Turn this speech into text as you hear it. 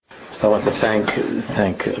So I want to thank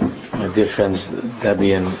my dear friends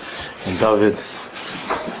Debbie and David.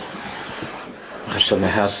 Hashem, the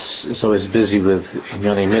house is always busy with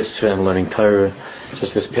Yonei Mitzvah and learning Torah.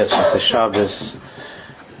 Just this Pesach, the Shabbos,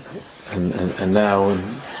 and now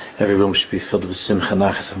every room should be filled with Simcha,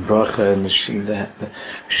 Nachas, and Bracha, and we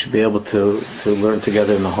should be able to learn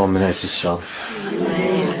together in the home in Eretz Yisrael.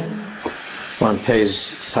 On page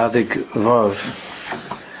Sadik Vav,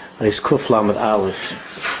 Reis Kuf Lamed Aleph.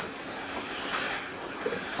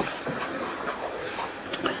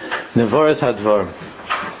 Nevorat Hadvar.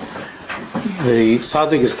 The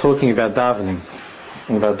Tzaddik is talking about davening,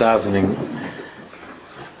 and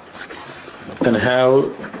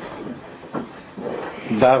how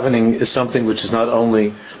davening is something which is not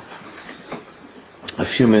only a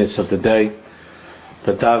few minutes of the day,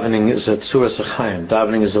 but davening is a tzuras hachayim.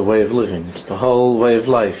 Davening is a way of living. It's the whole way of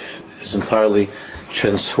life is entirely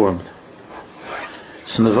transformed.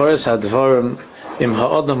 So Nevorat Hadvarim im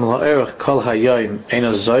ha'adam la'erech kol hayayim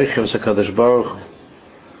eina zoichev zakadosh baruch hu.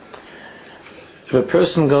 If a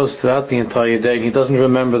person goes throughout the entire day and he doesn't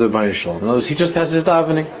remember the Baruch Shalom, in other words, he just has his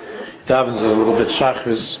davening. He davens a little bit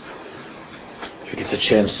shachris. If he gets a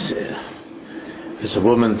chance, there's a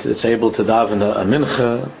woman that's able to daven a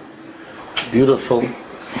mincha, beautiful.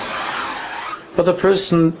 But the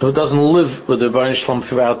person who doesn't live with the Baruch Shalom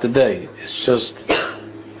throughout the day, it's just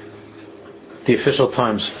the official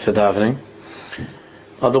times for davening.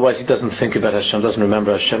 Otherwise, he doesn't think about Hashem, doesn't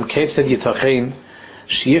remember Hashem. Kate said, Yitachein.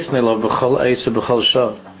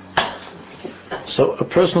 So a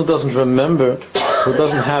person who doesn't remember, who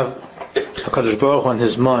doesn't have HaKadosh Baruch Hu on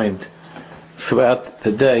his mind throughout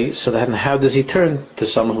the day, so then how does he turn to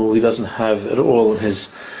someone who he doesn't have at all in his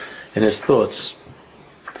thoughts?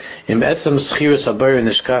 If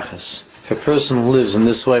a person lives in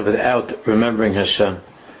this way without remembering Hashem,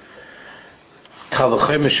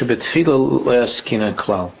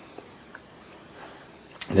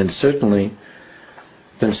 then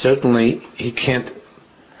certainly he can't.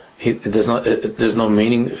 There's no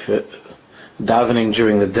meaning for davening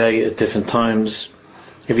during the day at different times.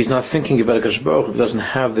 If he's not thinking about HaKadosh Baruch Hu, if he doesn't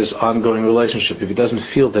have this ongoing relationship, if he doesn't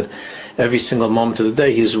feel that every single moment of the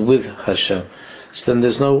day he's with Hashem, so then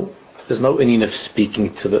there's no inyan of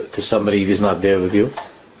speaking to somebody if he's not there with you.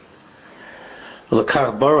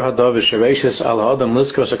 Therefore,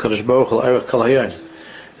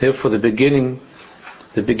 the beginning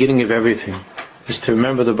of everything is to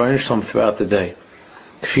remember the Baruch Shalom throughout the day.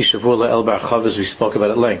 We spoke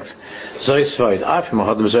about at length.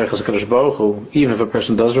 Even if a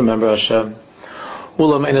person does remember Hashem,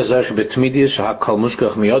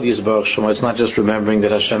 it's not just remembering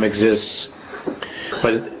that Hashem exists,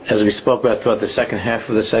 but as we spoke about throughout the second half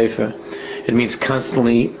of the Sefer, it means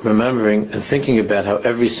constantly remembering and thinking about how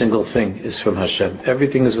every single thing is from Hashem.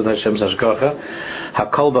 Everything is with Hashem's hashgacha.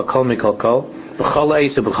 Hakol b'kol mikol kol.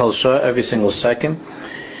 Every single second,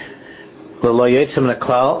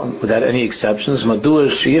 without any exceptions. In other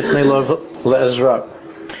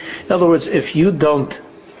words, if you don't,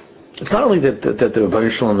 it's not only that the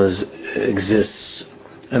Baruch Shalom exists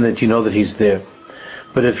and that you know that He's there,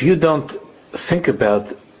 but if you don't think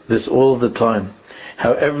about this all the time,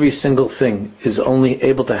 how every single thing is only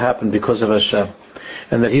able to happen because of Hashem,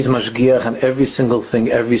 and that He's mashgiach on every single thing,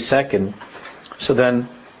 every second, so then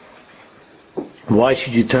why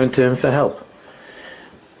should you turn to Him for help?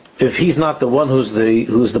 If He's not the one who's the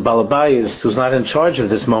balabayis, who's not in charge of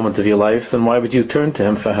this moment of your life, then why would you turn to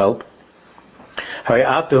Him for help?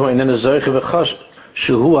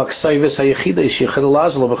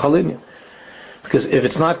 Because if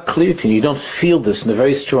it's not clear to you, you don't feel this in a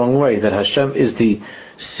very strong way, that Hashem is the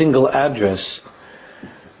single address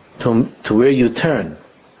to where you turn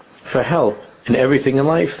for help in everything in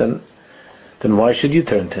life, then why should you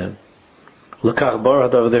turn to Him?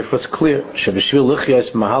 Therefore it's clear,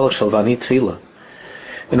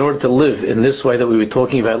 in order to live in this way that we were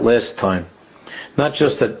talking about last time, not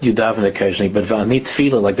just that you daven occasionally, but v'ani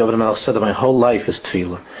tefillah, like David HaMelech said, that my whole life is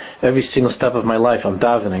tefillah. Every single step of my life I'm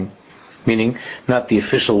davening, meaning not the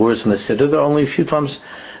official words from the Siddur, they're only a few times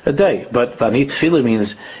a day, but v'ani tefillah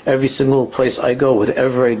means every single place I go,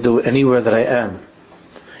 whatever I do, anywhere that I am,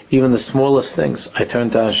 even the smallest things, I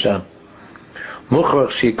turn to Hashem. So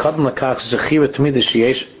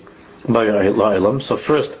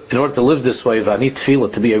first, in order to live this way, v'ani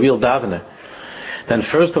tefillah, to be a real davener, then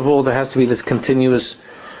first of all there has to be this continuous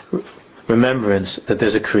remembrance that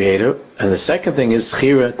there's a Creator, and the second thing is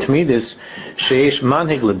chira tmidis sheyesh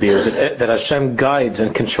manhig lebir, that Hashem guides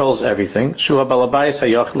and controls everything. Shua balabayis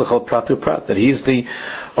hayach l'chol pratu prat, that He's the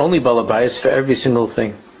only balabayis for every single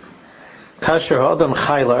thing. Kasher ha'adam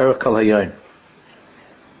chay la'erech kol hayayim.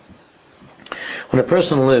 When a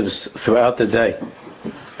person lives throughout the day,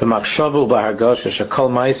 the machshavu b'hargasha shakol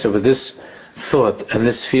ma'aser, with this thought and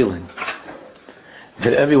this feeling,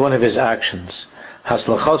 that every one of his actions,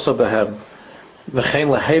 haslachaso b'hem, v'chein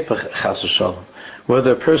lahepech chas v'shalom,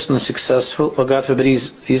 whether a person is successful or, God forbid,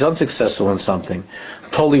 he's unsuccessful in something,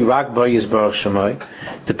 totally rak bar yizbarach shemai,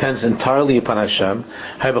 depends entirely upon Hashem.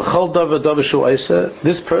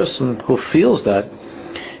 This person who feels that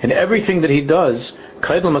in everything that he does,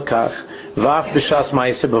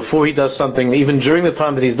 before he does something, even during the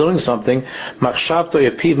time that he's doing something,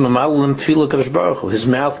 his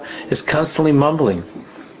mouth is constantly mumbling.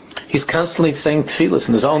 He's constantly saying tefillas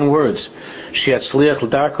in his own words.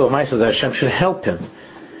 That Hashem should help him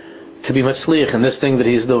to be matzliach in this thing that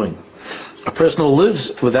he's doing. A person who lives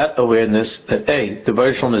with that awareness that A, the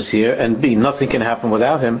Baruch Shalom is here, and B, nothing can happen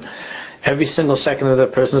without him, every single second of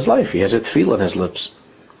that person's life, he has a tefillah on his lips.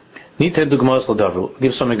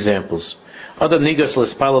 Give some examples. A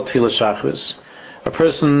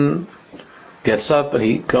person gets up and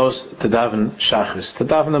he goes to daven shachris, to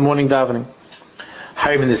daven the morning davening.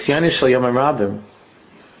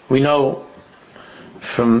 We know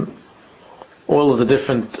from all of the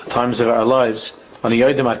different times of our lives,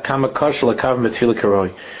 everybody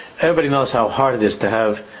knows how hard it is to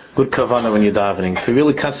have good kavanah when you're davening, to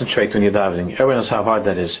really concentrate when you're davening. Everyone knows how hard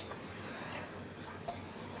that is.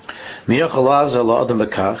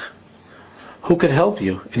 Who could help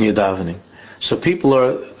you in your davening? So people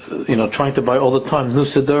are, trying to buy all the time new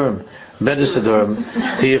siddurim, better siddurim,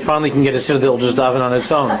 till you finally can get a siddur that'll just daven on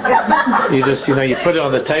its own. You just, you put it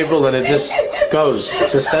on the table and it just goes. It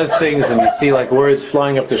just says things and you see like words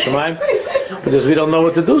flying up the Shemaim, because we don't know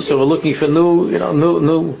what to do. So we're looking for new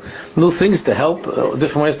things to help,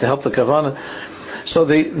 different ways to help the kavanah. So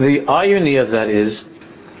the irony of that is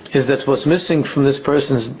that what's missing from this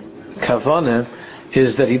person's kavanah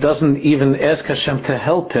is that he doesn't even ask Hashem to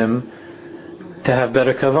help him to have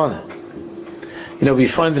better kavanah. We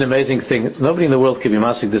find an amazing thing. Nobody in the world can be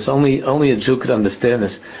masik this. Only a Jew could understand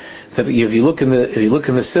this. That if you look in the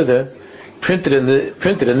siddur, printed in the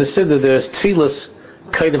siddur, there's tefillas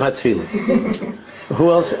kaidem hatefillah.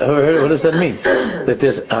 Who else? What does that mean? That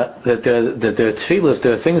there are tefillas.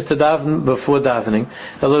 There are things to daven before davening.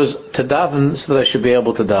 In other words, to daven so that I should be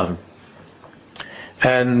able to daven.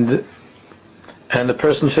 And the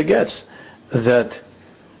person forgets that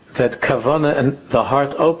kavanah and the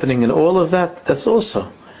heart opening and all of that, that's also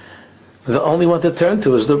the only one to turn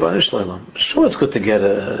to is the Rebbeinu Shalom. Sure, it's good to get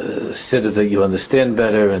a siddur that you understand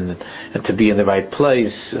better and to be in the right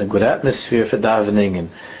place, a good atmosphere for davening,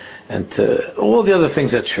 and to, all the other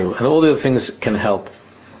things are true, and all the other things can help.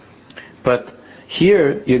 But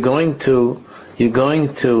here you're going to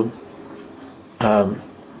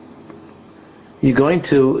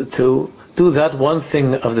do that one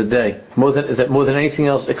thing of the day more than anything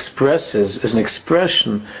else is an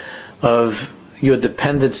expression of your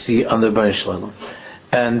dependency on the Rebbeinu Shalom.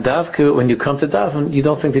 And davka, when you come to daven, you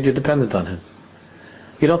don't think that you're dependent on him.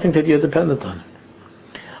 You don't think that you're dependent on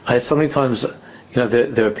him. So many times,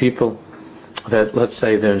 there are people that, let's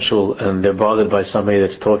say they're in shul and they're bothered by somebody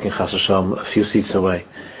that's talking chas v'shalom a few seats away.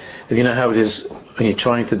 And you know how it is when you're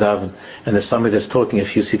trying to daven and there's somebody that's talking a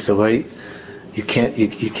few seats away. You can't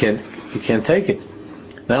take it.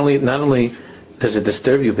 Not only does it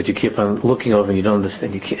disturb you, but you keep on looking over and you don't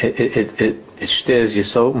understand. It stares you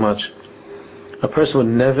so much. A person would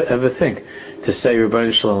never ever think to say,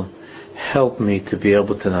 Rebbeinu Shalom, help me to be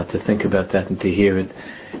able to not to think about that and to hear it.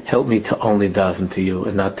 Help me to only daven to you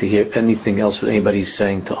and not to hear anything else what anybody's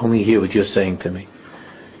saying, to only hear what you're saying to me.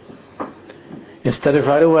 Instead of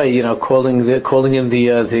right away, calling in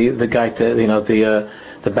the guy to,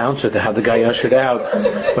 the bouncer, to have the guy ushered out,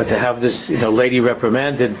 or to have this lady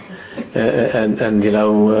reprimanded and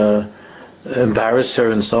embarrass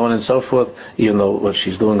her and so on and so forth, even though what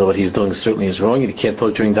she's doing or what he's doing certainly is wrong. You can't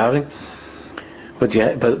talk during davening.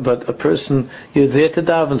 But a person, you're there to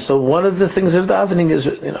daven. So one of the things of davening is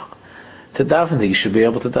to daven, you should be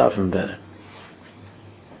able to daven better.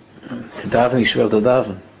 To daven, you should be able to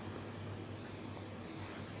daven.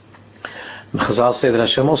 The Chazal say that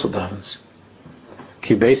Hashem also davens.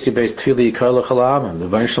 Ki beisi beis tefillah yikar l'chol ha'amim. The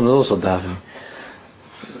Rebbeinu Shalom is also davening.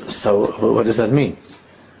 So what does that mean?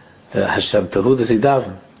 Hashem, to who does he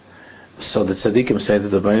daven? So the tzaddikim say that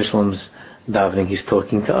the Rebbeinu Shalom's davening, he's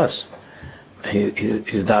talking to us.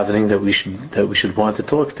 He's davening that we should want to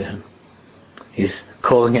talk to him. He's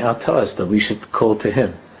calling out to us that we should call to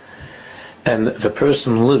him. And the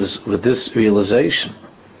person lives with this realization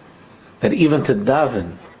that even to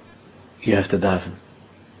daven, you have to daven.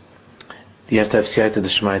 You have to have siyata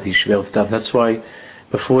d'shmaya, you should be able to daven. That's why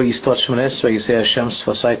Before you start Shemona Esrei, you say, Hashem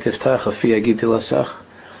Sfasai Tiftach, Afi Agiti Lasach.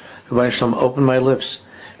 Rabbi Shalom, open my lips,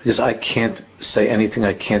 because I can't say anything,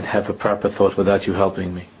 I can't have a proper thought without you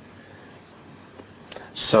helping me.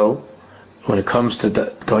 So, when it comes to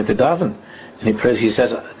going to daven, and he prays, he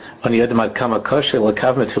says, who could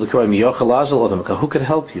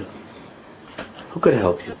help you? Who could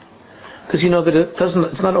help you? Because you know that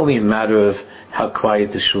it's not only a matter of how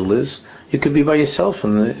quiet the shul is. You could be by yourself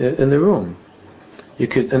in the room. You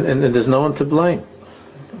could, and there's no one to blame.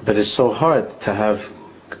 But it's so hard to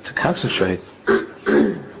concentrate.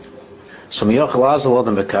 So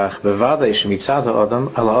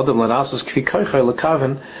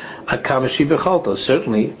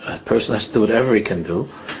certainly a person has to do whatever he can do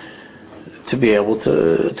to be able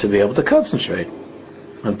to concentrate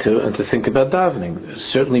and to think about davening.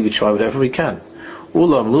 Certainly we try whatever we can.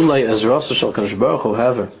 However,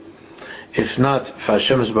 if not for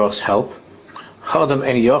Hashem's help, a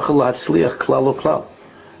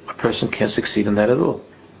person can't succeed in that at all.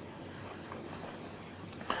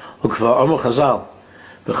 Page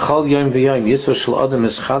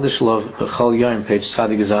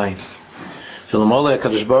Tzadik Zayin.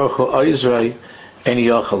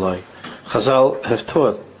 Chazal have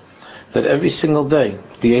taught that every single day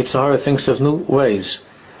the Yetzer Hara thinks of new ways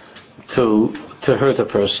to hurt a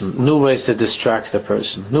person, new ways to distract a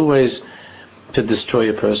person, new ways to destroy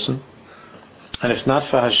a person. And if not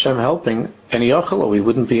for Hashem helping, we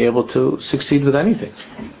wouldn't be able to succeed with anything.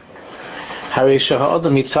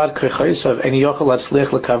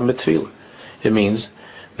 It means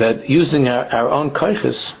that using our own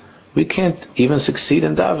koiches, we can't even succeed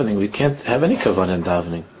in davening. We can't have any kavanah in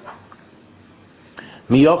davening.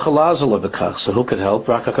 So who could help?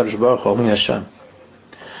 Only Hashem.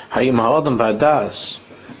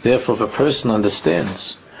 Therefore, if a person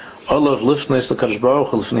understands,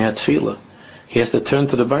 he has to turn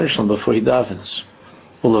to the Baruch Shalom before he davens.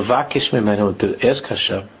 To ask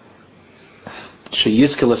Hashem,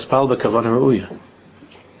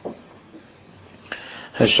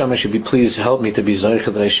 Hashem, I should be pleased, help me to be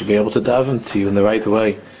Zaycha, that I should be able to daven to you in the right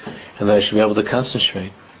way, and that I should be able to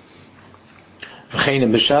concentrate.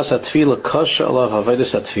 And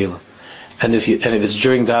if it's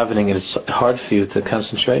during davening and it's hard for you to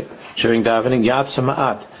concentrate, during davening,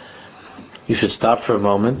 you should stop for a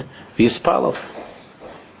moment, v'yispalav.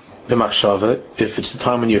 If it's the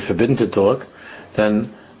time when you're forbidden to talk,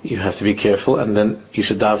 then you have to be careful, and then you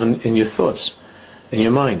should daven in your thoughts, in your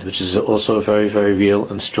mind, which is also a very, very real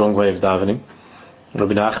and strong way of davening.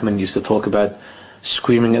 Rabbi Nachman used to talk about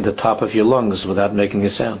screaming at the top of your lungs without making a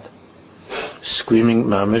sound. Screaming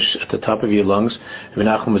mamish at the top of your lungs. Rabbi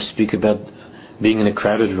Nachman would speak about being in a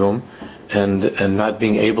crowded room and not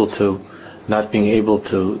being able to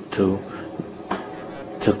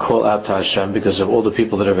call out to Hashem because of all the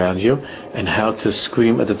people that are around you, and how to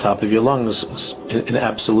scream at the top of your lungs in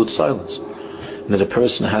absolute silence. And that a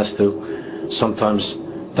person has to sometimes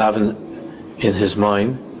daven in his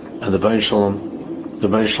mind, and the Baruch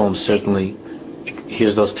Shalom certainly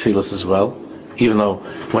hears those tefillas as well. Even though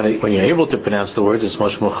when you're able to pronounce the words, it's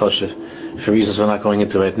much more chashuv, for reasons we're not going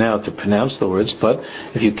into right now, to pronounce the words. But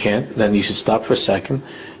if you can't, then you should stop for a second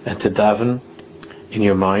and to daven in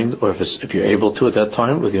your mind, or if you're able to at that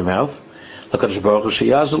time with your mouth. That the Baruch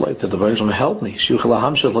Shalom help me.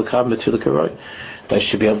 That I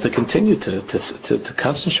should be able to continue to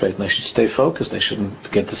concentrate, and I should stay focused. I shouldn't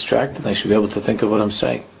get distracted, and I should be able to think of what I'm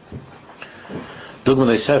saying. Dugman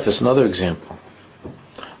Eisef is another example.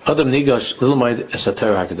 Adam Nigash Lilmaid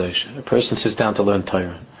Esater HaKadosh. A person sits down to learn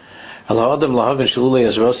Torah. A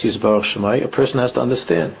person has to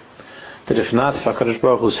understand that if not for HaKadosh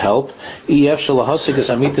Baruch Hu's help, you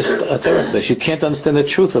can't understand the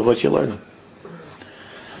truth of what you're learning.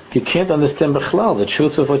 You can't understand B'chlal, the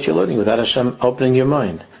truth of what you're learning, without Hashem opening your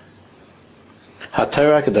mind. The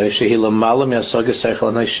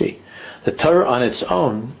Torah on its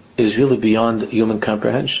own is really beyond human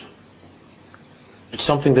comprehension. It's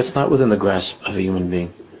something that's not within the grasp of a human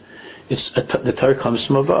being. The Torah comes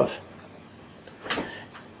from above.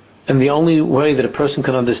 And the only way that a person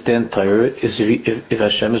can understand Torah is if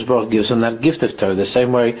Hashem gives him that gift of Torah. The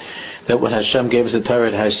same way that when Hashem gave us the Torah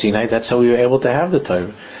at Har Sinai, that's how we were able to have the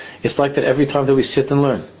Torah. It's like that every time that we sit and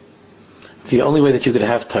learn. The only way that you could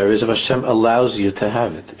have Torah is if Hashem allows you to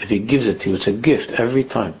have it. If He gives it to you, it's a gift every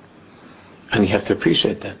time. And you have to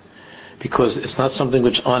appreciate that. Because it's not something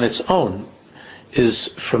which on its own is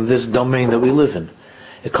from this domain that we live in.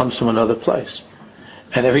 It comes from another place.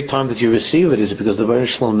 And every time that you receive it is because the Baruch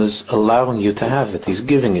Shalom is allowing you to have it. He's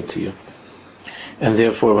giving it to you. And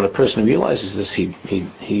therefore, when a person realizes this, he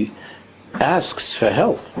asks for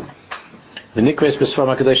help. V'nikres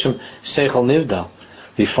b'Sfarim HaKadoshim Seichel Nivdal.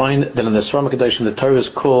 We find that in the Sfarim HaKadoshim the Torah is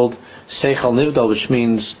called Seichel Nivdal, which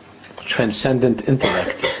means transcendent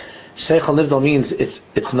intellect. Seichel Nivdal means it's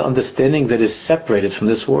an understanding that is separated from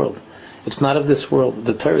this world. It's not of this world.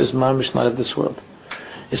 The Torah is mamish not of this world.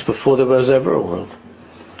 It's before there was ever a world.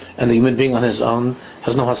 And the human being on his own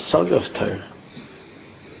has no hasaga of Torah.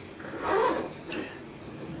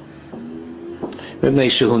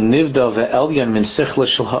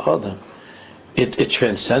 It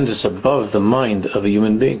transcends, it's above the mind of a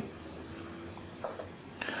human being.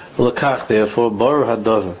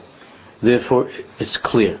 Therefore, it's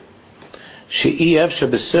clear.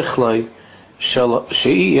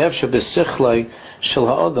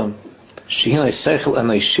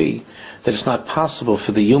 That it's not possible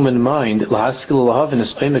for the human mind to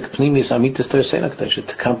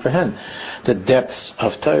comprehend the depths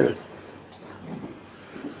of Torah.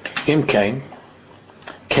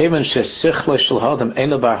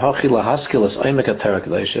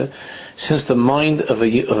 Since the mind of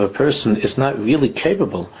a person is not really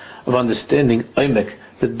capable of understanding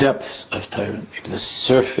the depths of Torah, the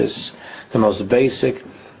surface, the most basic,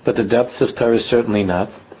 but the depths of Torah certainly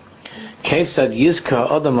not. He said,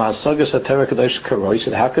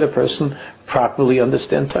 how could a person properly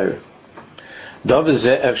understand Torah?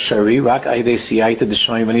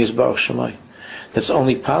 That's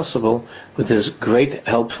only possible with this great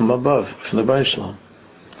help from above, from the Baruch Shalom.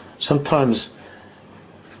 Sometimes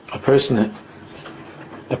a person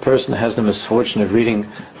has the misfortune of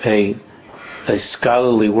reading a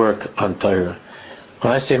scholarly work on Torah.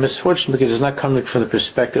 When I say misfortune, because it's not coming from the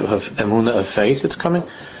perspective of emunah, of faith, it's coming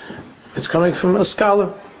from a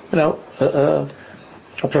scholar, a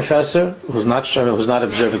professor who's not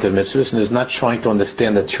observant of mitzvahs and is not trying to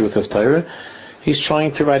understand the truth of Torah. He's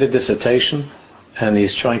trying to write a dissertation, and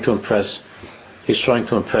he's trying to impress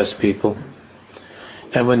people.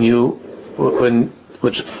 And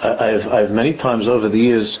which I've many times over the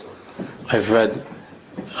years, I've read,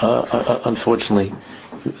 unfortunately,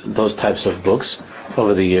 those types of books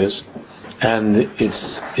over the years, and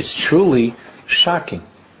it's truly shocking.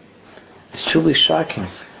 It's truly shocking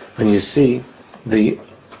when you see the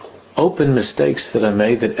open mistakes that are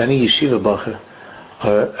made that any yeshiva bacher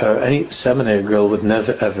or any seminary girl would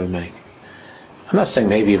never ever make. I'm not saying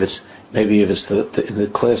maybe if it's in the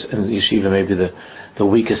class in the yeshiva, maybe the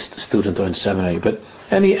weakest student or in seminary, but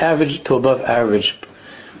any average to above average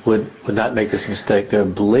would not make this mistake. There are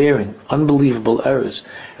blaring, unbelievable errors,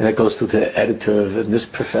 and that goes to the editor of this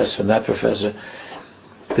professor and that professor.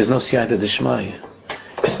 There's no siyata d'shmaya.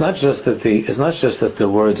 It's not just that the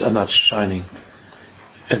words are not shining,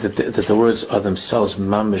 that the words are themselves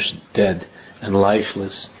mamish dead and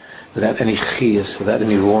lifeless, without any chiyas, without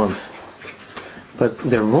any warmth. But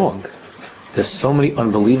they're wrong. There's so many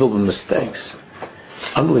unbelievable mistakes.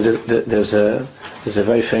 There's a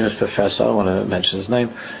very famous professor, I don't want to mention his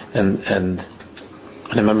name, and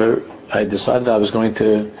I remember I decided I was going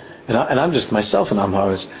to, and I'm just myself an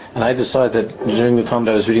Amharitz, and I decided that during the time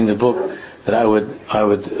that I was reading the book, that I would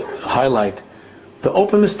highlight the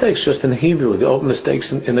open mistakes just in Hebrew, the open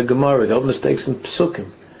mistakes in the Gemara, the open mistakes in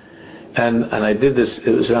Psukim. And I did this, it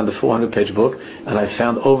was around the 400-page book, and I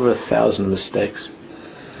found over 1,000 mistakes.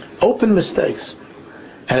 Open mistakes.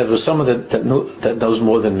 And if it was someone that knows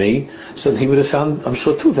more than me, so he would have found, I'm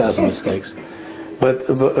sure, 2,000 mistakes. But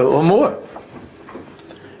or more.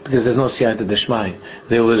 Because there's no siyata d'shmaya.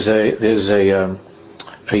 There's a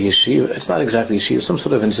yeshiva, it's not exactly yeshiva, some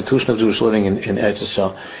sort of institution of Jewish learning in Eretz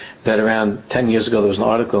Yisrael, that around 10 years ago there was an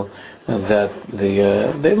article that they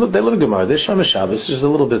learn Gemara, they're Shema Shabbos, just a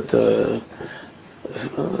little bit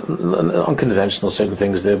unconventional certain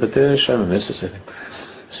things there, but they're Shema Mitzvahs, I think.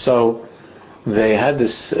 So they had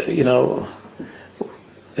this, they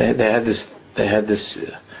had this,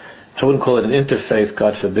 I wouldn't call it an interfaith,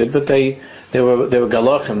 God forbid, but they were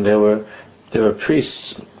galachim, they were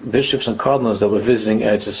priests, bishops and cardinals that were visiting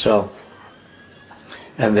Eretz Yisrael.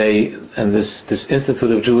 And this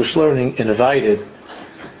Institute of Jewish Learning invited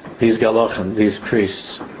these galachim, these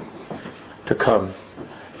priests, to come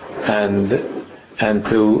and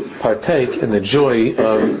to partake in the joy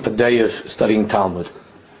of the day of studying Talmud.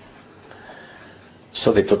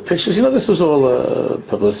 So they took pictures. This was all a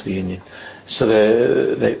publicity union. So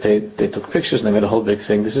they took pictures and they made a whole big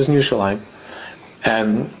thing. This is in Yerushalayim.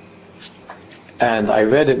 And I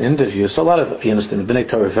read an interview. So a lot of, you understand, the Bnei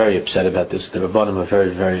Torah are very upset about this. The Rabbanim are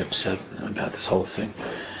very, very upset about this whole thing.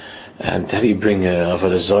 And how do you bring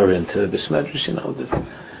Avodah Zarah into Beis Medrash?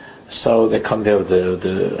 So they come there with the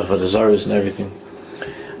Avodah Zarahs and everything.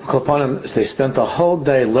 They spent a whole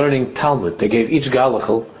day learning Talmud. They gave each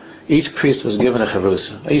galachal, each priest was given a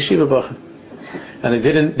chavrusa, a yeshiva bacher. And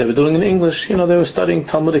they were doing it in English, they were studying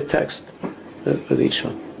Talmudic text with each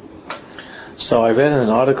one. So I read in an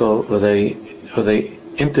article where they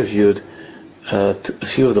interviewed a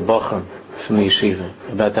few of the Bachram from the yeshiva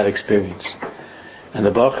about that experience. And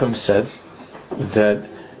the Bachram said that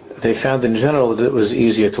they found in general that it was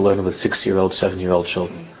easier to learn it with 6-year-old, 7-year-old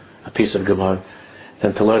children, a piece of Gemara,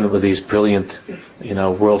 than to learn it with these brilliant,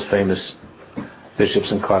 world-famous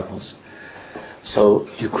bishops and cardinals. So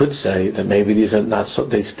you could say that maybe these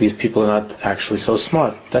people are not actually so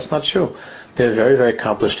smart. That's not true. They're very, very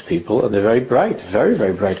accomplished people, and they're very bright, very,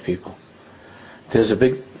 very bright people. There's a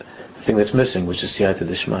big thing that's missing, which is Siyata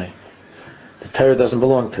D'Shmaya. The Torah doesn't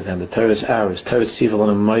belong to them. The Torah is ours. Torah Tziva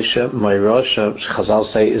Lanu Moshe, Ma'irasha, Chazal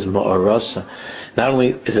say is Ma'arasa. Not only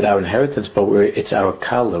is it our inheritance, but it's our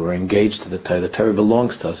kala. We're engaged to the Torah. The Torah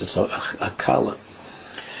belongs to us. It's a kala.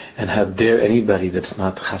 And how dare anybody that's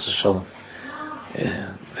not Chas Shalom,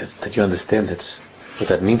 that you understand what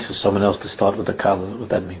that means for someone else to start with the kala, what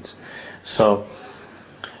that means. So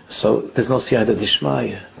there's no Siyata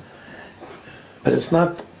D'Shmaya. But it's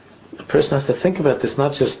not, a person has to think about this,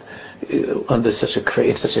 not just under such a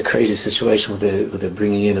crazy situation where they're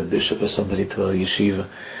bringing in a bishop or somebody to a yeshiva.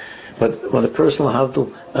 But when a person will have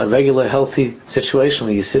a regular, healthy situation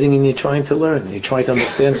where you're sitting and you're trying to learn, you're trying to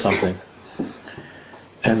understand something.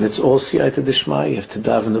 And it's all Siyata D'Shmaya. You have to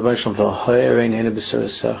daven the Baruch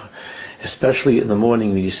Shalom, especially in the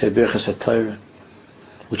morning when you say Birchas HaTorah,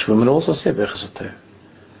 which women also say Birchas HaTorah.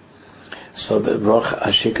 So the Baruch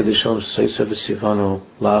Asher Kadishon Seisov Sivano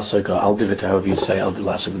Lasok Al Divet, however you say Al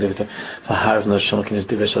Lasok Divet, Vaharv Nashon Kinis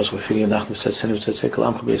Divesos Wafili Nachm Set Senim Set Sekel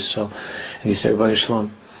Am Chabes Yisrael, and you say Rabbi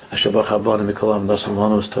Shalom Asher Baruch Abon Mikolam Dasam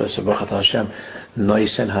Lanos Torah Baruch Hashem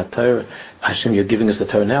Noisen HaTorah. Hashem, you're giving us the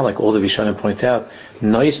Torah now, like all the Rishonim point out.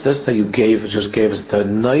 Nois doesn't say you just gave us the Torah.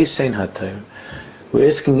 Noisen HaTorah.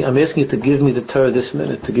 I'm asking you to give me the Torah this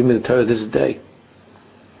minute, to give me the Torah this day.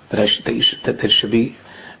 That I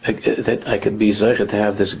could be zeicher to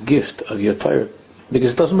have this gift of your Torah,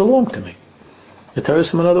 because it doesn't belong to me. The Torah is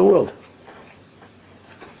from another world,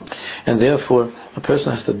 and therefore a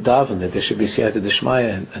person has to daven that there should be Siyata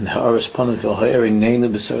D'Shmaya and ha'aras panim v'ha'eri neinu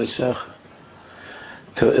b'sarasecha,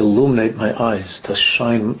 to illuminate my eyes, to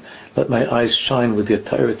shine, let my eyes shine with your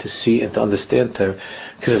Torah, to see and to understand Torah.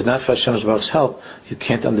 Because if not for Hashem Baruch's help, you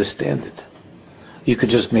can't understand it. You could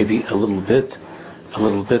just maybe a little bit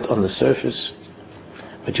on the surface,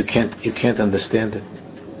 but you can't understand it.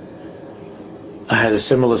 I had a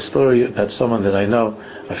similar story about someone that I know,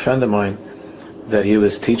 a friend of mine, that he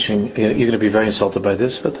was teaching. You're going to be very insulted by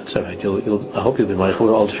this, but that's all right. I hope you'll be my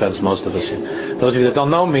we're old friends, most of us here. Those of you that don't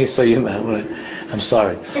know me, so I'm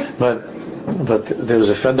sorry. But there was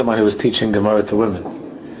a friend of mine who was teaching Gemara to women,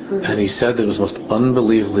 and he said that it was the most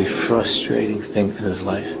unbelievably frustrating thing in his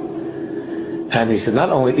life. And he said,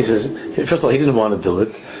 first of all, he didn't want to do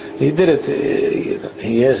it. He did it.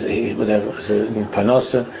 Whatever. It was in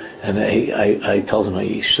Parnassa, and I told him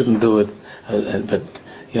he shouldn't do it. But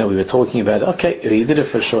we were talking about it. Okay, he did it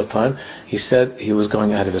for a short time. He said he was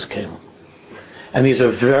going out of his keilim. And these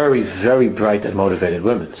are very, very bright and motivated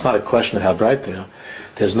women. It's not a question of how bright they are.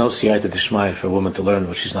 There's no Siyata D'Shmaya for a woman to learn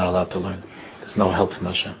what she's not allowed to learn. There's no help from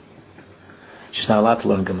Hashem. She's not allowed to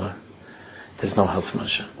learn Gemara. There's no help from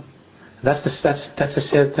Hashem. That's a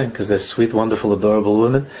sad thing, because they're sweet, wonderful, adorable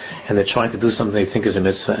women, and they're trying to do something they think is a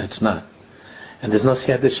mitzvah, and it's not. And there's no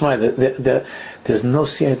Siyata D'Shmaya. There's no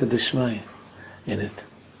Siyata D'Shmaya in it.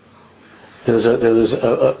 There was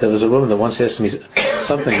a woman that once asked me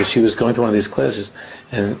something, that she was going to one of these classes,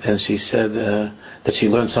 and she said that she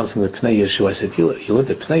learned something with Pnei Yeshua. I said, you learned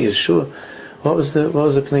the Pnei Yeshua? What was the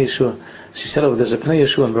Pnei Yeshua? She said, there's a Pnei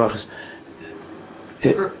Yeshua in Brachas.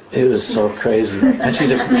 It was so crazy. And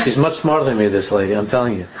she's much smarter than me, this lady, I'm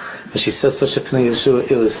telling you. But she said such a Pnei Yeshua,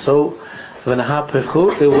 it was so, it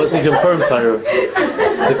wasn't even perm Torah,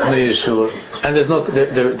 the Pnei Yeshua. And there's no,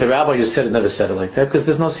 the rabbi who said it never said it like that, because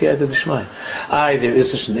there's no Siyata D'Shmaya. There is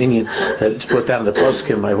such an Indian that's put down in the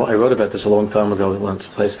poskim. I wrote about this a long time ago in one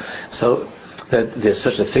place. So, that there's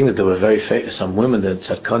such a thing that there were some women that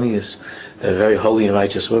tzadkaniyas, they're very holy and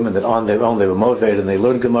righteous women, that on their own they were motivated and they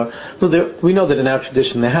learned Gemara. We know that in our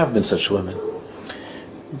tradition there have been such women,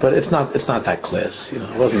 but it's not that class. It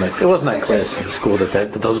wasn't that class in the school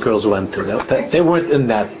that those girls went to. They weren't in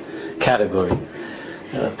that category.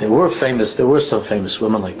 There were some famous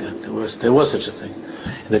women like that. There was such a thing.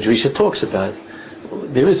 And the Drisha talks about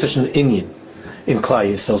it. There is such an Indian in Klal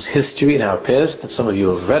Yisrael's history in our past that some of you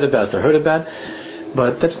have read about or heard about,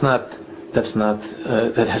 but that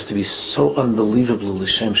has to be so unbelievably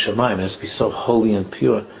l'shem shamayim. It has to be so holy and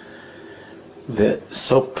pure, that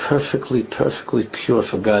so perfectly pure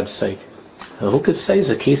for God's sake. And who could say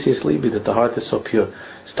Zakisius Libi that the heart is so pure?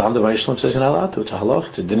 Stam the Rishon says in Halatu, it's a halach,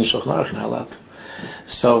 it's a din shochnarch in Halatu.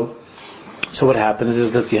 So what happens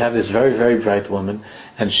is that you have this very, very bright woman,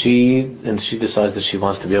 and she decides that she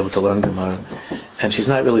wants to be able to learn Gemara, and she's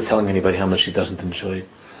not really telling anybody how much she doesn't enjoy it,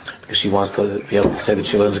 because she wants to be able to say that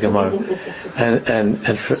she learns Gemara,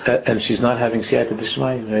 and she's not having siyata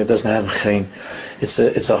d'shmaya. It doesn't have chen. It's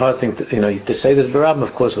a hard thing to say this. Barabim,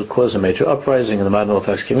 of course, would cause a major uprising in the modern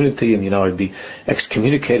Orthodox community, and I'd be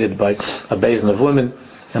excommunicated by a basin of women.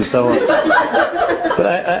 And so on. But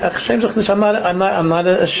I'm not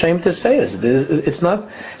ashamed to say this. It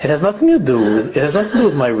has nothing to do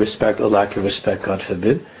with my respect or lack of respect, God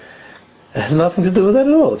forbid. It has nothing to do with that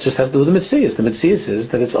at all. It just has to do with the Metzias. The Metzias is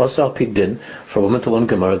that it's also al pi din for a woman to learn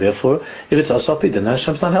Gemara. Therefore, if it's also al pi din, then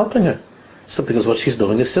Hashem's not helping her. So because what she's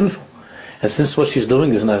doing is sinful. And since what she's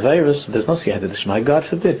doing is an virus, there's no siyata d'shmaya, God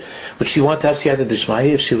forbid. Would she want to have siyata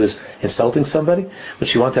d'shmaya if she was insulting somebody? Would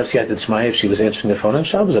she want to have siyata d'shmaya if she was answering the phone on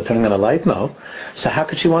Shabbos or turning on a light? No. So how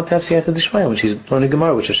could she want to have siyata d'shmaya when she's learning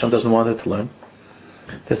Gemara, which Hashem doesn't want her to learn?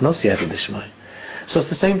 There's no siyata d'shmaya. So it's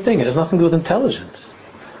the same thing. It has nothing to do with intelligence.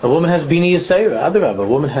 A woman has bini yisera, adarab. A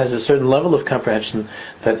woman has a certain level of comprehension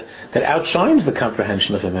that outshines the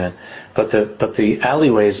comprehension of a man. But the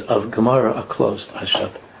alleyways of Gemara are closed, are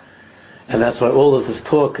shut. And that's why all of this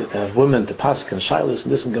talk to have women, to pasuk and shilas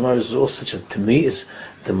and this and Gemara is all to me is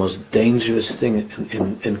the most dangerous thing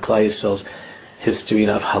in Klal Yisrael's history.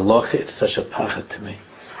 And of halacha, it's such a pachad to me.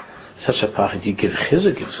 Such a pachad. You give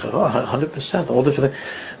chizuk, give schara, 100%, all different things.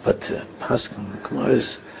 But pasuk and Gemara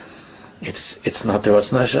it's not the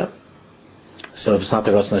Ratzon Hashem. So if it's not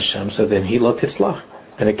the Ratzon Hashem, so then he lo titzlach.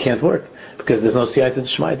 And it can't work. Because there's no siyata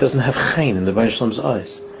d'shmaya. It doesn't have chen in the Rebbeinu Shalom's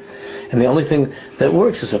eyes. And the only thing that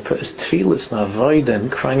works is tefillah, it's avoid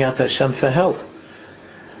and crying out to Hashem for help.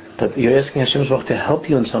 But you're asking Hashem to help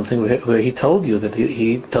you in something where He told you that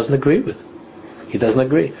He doesn't agree with. He doesn't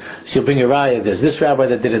agree. So you'll bring a raya. There's this rabbi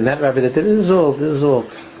that did it, and that rabbi that did it. This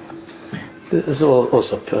is all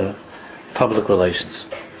also public relations.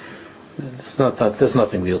 There's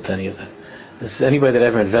nothing real to any of that. There's anybody that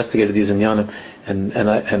ever investigated these inyanim,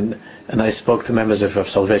 and I spoke to members of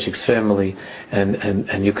Soloveitchik's family,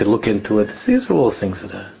 and you could look into it. These are all things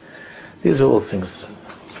that are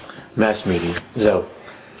mass media. So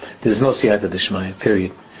there's no siyata d'shmaya.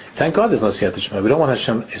 Period. Thank God there's no siyata d'shmaya. We don't want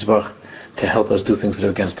Hashem Yisbarach to help us do things that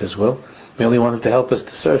are against His will. We only want Him to help us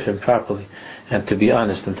to serve Him properly and to be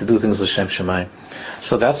honest and to do things l'shem shamayim.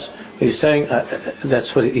 So that's what He's saying.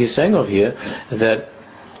 That's what He's saying over here. That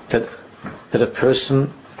a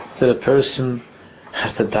person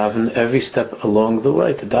has to daven every step along the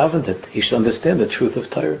way. To daven that he should understand the truth of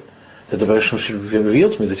Torah. That the Rebbeinu should reveal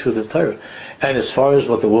to me the truth of Torah. And as far as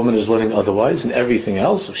what the woman is learning otherwise and everything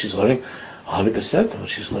else, if she's learning 100% of what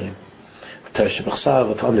she's learning, to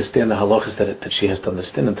understand the halachas that she has to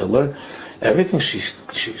understand and to learn, everything she's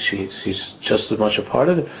just as much a part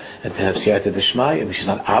of it, and to have siyata d'shmaya. I mean, she's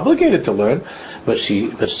not obligated to learn, but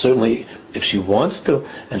certainly if she wants to,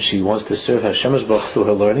 and she wants to serve Hashem Yisbarach through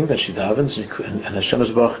her learning, then she davens, and Hashem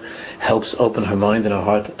Yisbarach helps open her mind and her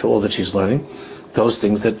heart to all that she's learning. Those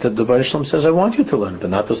things that the Rebbeinu Shalom says, I want you to learn, but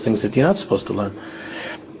not those things that you're not supposed to learn.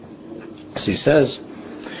 So he says,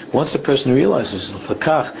 once a person realizes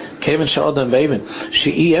l'kach kevin sha'adam beivin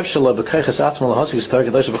she'i efshala b'keiches atzma lahasik stark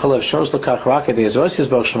kadosh b'chol efshos l'kach rakeh de'ezros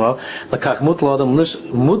yisbarach shema l'kach mutal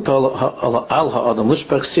al ha'adam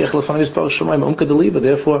lishperch siach l'fanav yisbarach shema umkadeliba.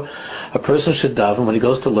 Therefore, a person should daven when he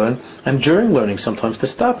goes to learn, and during learning sometimes to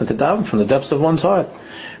stop and to daven from the depths of one's heart.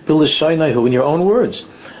 B'lishaynahu, in your own words.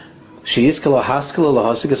 She'izkala haskala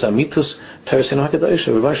lahasik es amitus Torah sin hakadosh.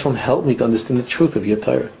 Rebbeinu Shalom, help me to understand the truth of your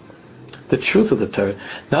Torah. The truth of the Torah,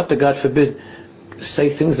 not to, God forbid, say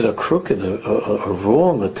things that are crooked or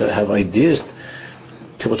wrong, or to have ideas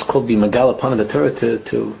to what's called be magal upon the Torah,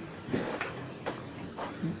 to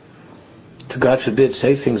God forbid,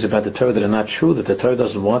 say things about the Torah that are not true, that the Torah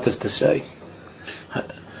doesn't want us to say.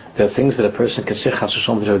 There are things that a person can say chas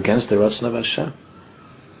v'shalom that are against the Ratzon of Hashem,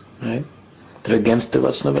 right? That are against the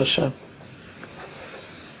Ratzon of Hashem.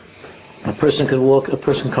 A person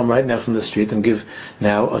can come right now from the street and give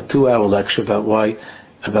now a 2-hour lecture about why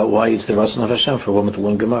it's the Ratzon of Hashem for a woman to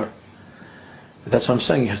learn Gemara. That's what I'm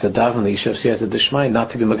saying. You have to daven the Yishav Siyata D'Shmai,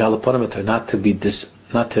 not to be Magal Apanameter, not to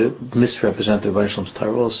misrepresent the Rebbeinu Shalom's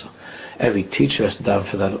Torah also. Every teacher has to daven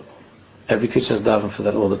for that. Every teacher has to daven for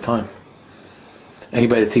that all the time.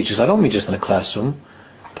 Anybody that teaches, I don't mean just in a classroom,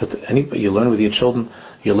 but anybody, you learn with your children,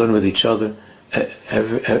 you learn with each other,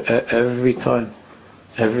 every time.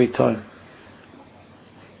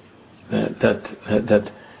 That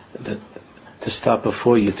to stop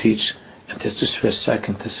before you teach And just for a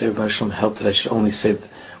second to say, Rebbeinu Shalom, help that I should only say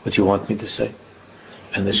what you want me to say.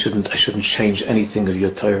 And I shouldn't change anything of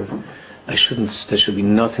your Torah. There should be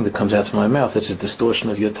nothing that comes out of my mouth that's a distortion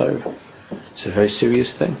of your Torah. It's a very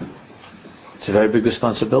serious thing. It's a very big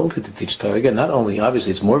responsibility to teach Torah. Again, not only,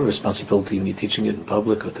 obviously, it's more of a responsibility when you're teaching it in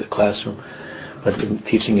public or the classroom, but in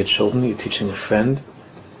teaching your children, you're teaching a friend,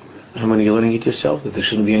 and when you're learning it yourself, that there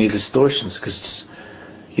shouldn't be any distortions, because it's,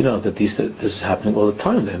 that this is happening all the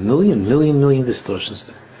time. There are million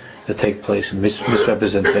distortions that take place, and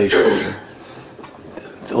misrepresentations, and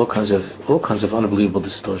all kinds of unbelievable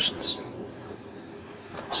distortions.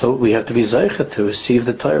 So we have to be zeicha to receive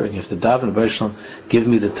the Torah, and you have to daven, Rebbeinu Shalom, give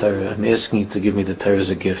me the Torah. I'm asking you to give me the Torah as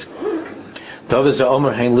a gift.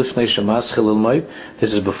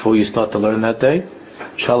 This is before you start to learn that day.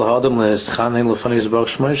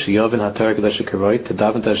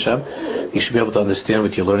 You should be able to understand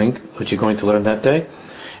what you're learning, what you're going to learn that day.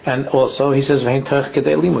 And also, he says, during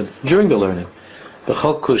the learning.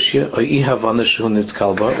 Whenever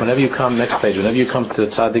you come, next page, whenever you come to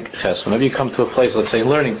Tzaddik Ches, whenever you come to a place, let's say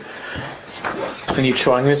learning, and you're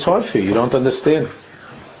trying and it's hard for you, you don't understand.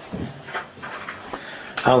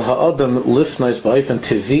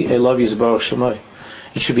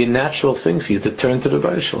 It should be a natural thing for you to turn to the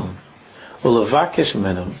Rebbeinu Shalom.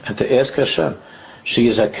 And to ask Hashem,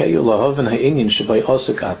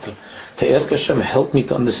 to ask Hashem, help me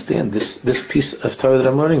to understand this piece of Torah that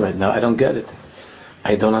I'm learning right now. I don't get it.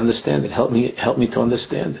 I don't understand it. Help me to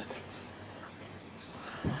understand it.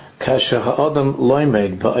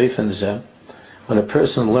 When a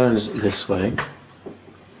person learns this way,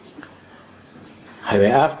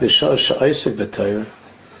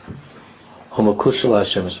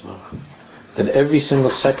 then every single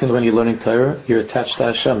second when you're learning Torah, you're attached to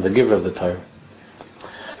Hashem, the giver of the Torah.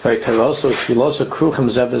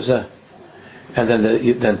 And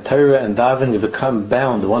then Torah and davening, you become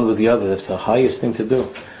bound one with the other. That's the highest thing to do.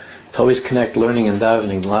 To always connect learning and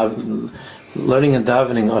davening. Learning and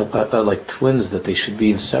davening are like twins, that they should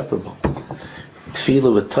be inseparable.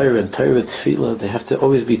 Tefillah with Torah and Torah with Tefillah, they have to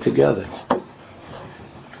always be together.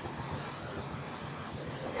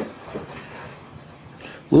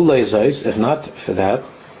 Lulei Zayis, if not for that,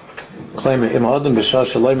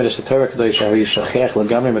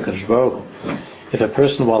 if a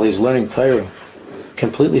person while he's learning Torah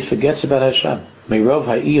completely forgets about Hashem,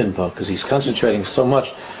 because he's concentrating so much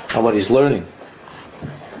on what he's learning,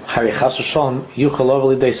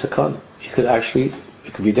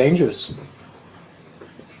 it could be dangerous.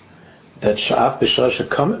 That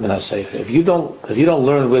if you don't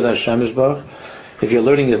learn with Hashem, if your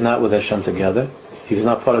learning is not with Hashem together, if he's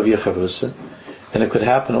not part of your chavrusa, then it could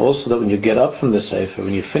happen also that when you get up from the sefer,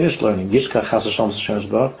 when you finish learning, you forget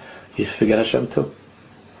Hashem too.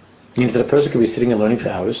 It means that a person could be sitting and learning for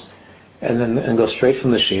hours, and go straight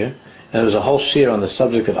from the shir, and there's a whole shir on the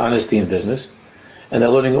subject of honesty in business, and they're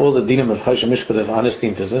learning all the dinim of Choshen Mishpat of honesty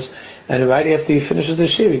in business, and right after he finishes the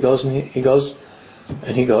shir, he goes and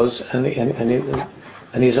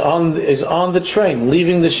he's on the train,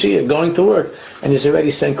 leaving the shir, going to work, and he's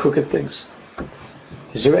already saying crooked things.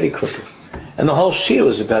 He's already crooked. And the whole shir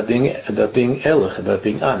was about being ehrlich, about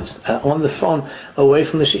being honest. On the phone, away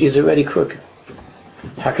from the shir, he's already crooked.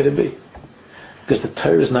 How could it be? Because the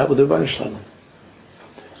Torah is not with the Rebbeinu Shalom.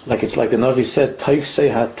 It's like the Navi said,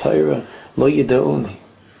 Taifsei ha-Torah lo yidauni.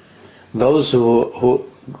 Those who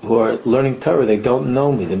are learning Torah, they don't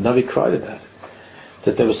know me. The Navi cried about it.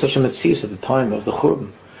 That there was such a mitzvah at the time of the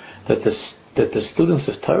Churban, that the students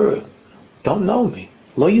of Torah don't know me.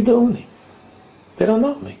 Lo yidauni. They don't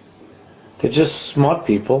know me. They're just smart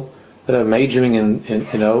people that are majoring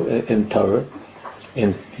in Torah,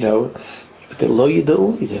 but they're lo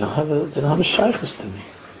yidauni. They don't have a shaykhus to me.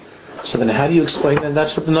 So then, how do you explain that?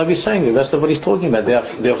 That's what the Navi is saying. The rest of what he's talking about.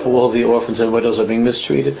 Therefore, all the orphans and widows are being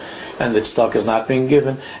mistreated, and the stock is not being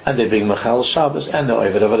given, and they're being machal Shabbos, and they're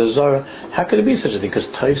oved avodah zarah. How could it be such a thing? Because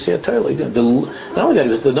Taifsei Torah. Not only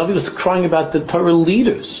that, the Navi was crying about the Torah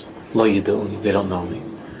leaders. Lo yidauni. They don't know me.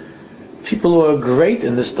 People who are great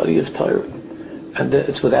in the study of Torah, and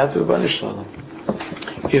it's without the Rebbeinu Shalom.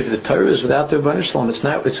 If the Torah is without the Rebbeinu Shalom,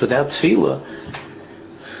 it's without tefillah.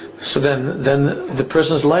 So then the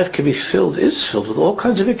person's life is filled with all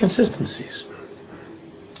kinds of inconsistencies.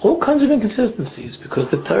 All kinds of inconsistencies, because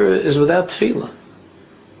the Torah is without tefillah.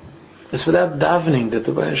 It's without davening, that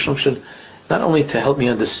the Rebbeinu Shalom should, not only to help me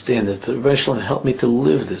understand it, but the Rebbeinu Shalom help me to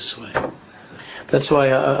live this way. That's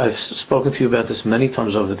why I've spoken to you about this many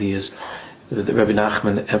times over the years. The Rabbi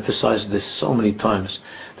Nachman emphasized this so many times,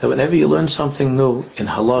 that whenever you learn something new in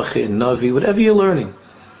halacha, in navi, whatever you're learning,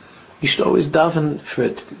 you should always daven for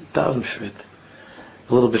it. Daven for it.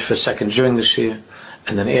 a little bit for a second during the shir,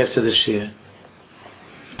 and then after the shir.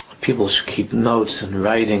 People should keep notes and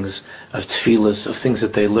writings of tefillas, of things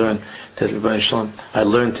that they learn. I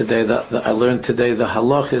learned today the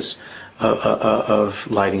halachas of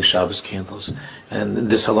lighting Shabbos candles,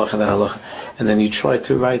 and this halacha and that halacha, and then you try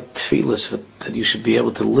to write tefillas that you should be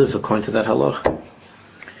able to live according to that halacha,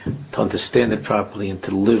 to understand it properly and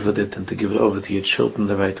to live with it and to give it over to your children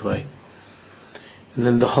the right way. And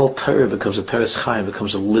then the whole Torah becomes a Torah's Chaim,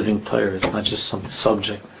 becomes a living Torah. It's not just some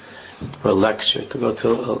subject or a lecture, to go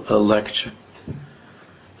to a lecture.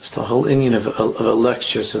 It's the whole Indian of a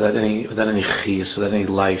lecture, so that without any chiyah, so that any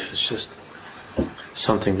life is just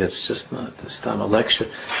something that's just not. It's not a lecture.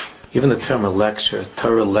 Even the term a lecture, a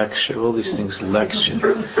Torah lecture, all these things lecture.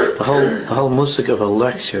 The whole musik of a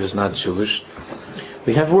lecture is not Jewish.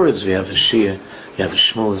 We have words. We have a shia, we have a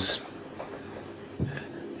shmuz.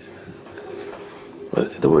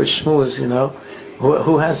 The word shmuz,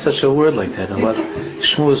 who has such a word like that? And what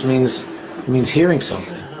shmuz means? It means hearing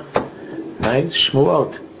something, right?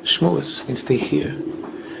 Shmuot, shmuz means to hear.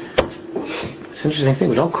 It's an interesting thing.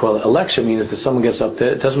 We don't call it a lecture. Means that someone gets up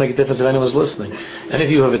there. It doesn't make a difference if anyone's listening. And if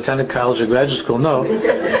you have attended college or graduate school, know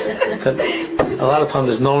that a lot of times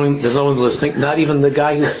there's no one listening. Not even the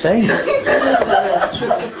guy who's saying it.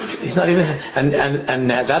 He's not even. And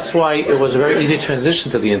that's why it was a very easy transition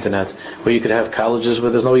to the internet, where you could have colleges where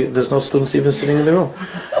there's no students even sitting in the room.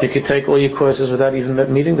 You could take all your courses without even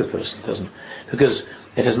meeting the person. It doesn't, because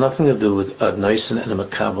it has nothing to do with a nice and a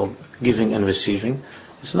makabel, giving and receiving.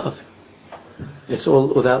 It's nothing. It's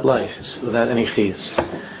all without life. It's without any chiyas.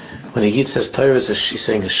 When a yid says Torah, she's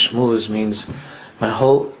saying a shmuz means my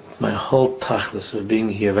whole tachlis of being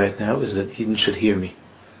here right now is that Yidden should hear me.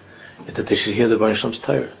 That they should hear the Baruch Shalom's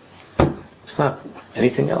Torah. It's not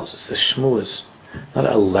anything else. It's a shmuz, not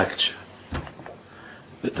a lecture.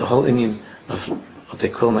 But the whole Indian of what they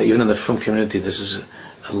call now, even in the Frum community, this is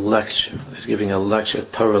a lecture. It's giving a lecture, a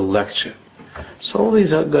Torah lecture. So all these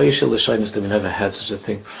Gaisha L'shainis that we never had such a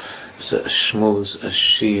thing. It's a shmuz, a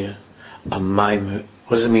shir, a maimer.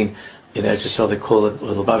 What does it mean? In Eretz Yisrael they call it,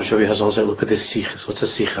 well, the Baba Shori has also look at this sichas. What's a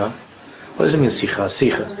sicha? What does it mean, sicha?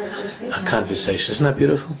 Sicha. A conversation. Isn't that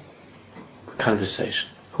beautiful? A conversation.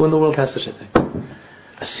 Who in the world has such a thing?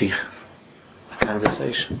 A sikh. A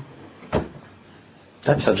conversation.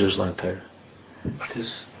 That's how Jews learn Torah.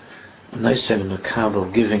 This nice and macabre,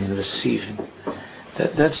 giving and receiving.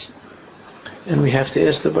 That's, and we have to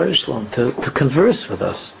ask the Baruch Shalom to converse with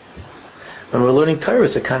us. When we're learning Torah,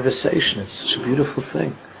 it's a conversation. It's such a beautiful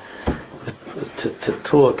thing. To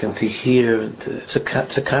talk and to hear, and it's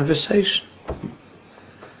a conversation.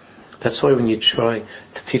 That's why when you try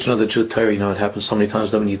to teach another Jew Torah, it happens so many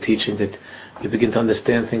times that when you're teaching that you begin to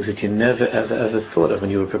understand things that you never ever thought of when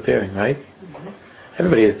you were preparing, right?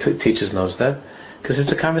 Everybody that teaches knows that, because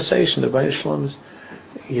it's a conversation. The Baruch Shalom is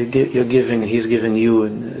you're giving, he's giving you,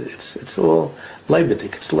 and it's all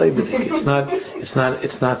leibedik. It's leibedik.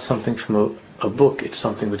 It's not something from a book. It's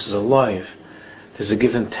something which is alive. There's a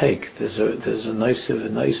give and take. There's a nice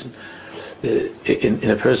in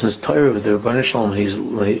a person's Torah with the Rebbeinu Shalom.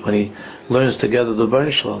 When he learns together the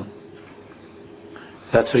Rebbeinu Shalom.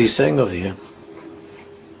 That's what he's saying over here.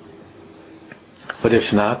 But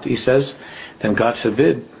if not, he says, then God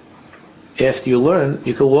forbid, after you learn,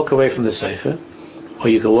 you can walk away from the sefer, or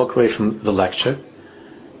you can walk away from the lecture,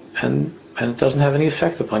 and it doesn't have any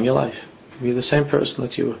effect upon your life. You're the same person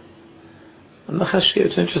that you were.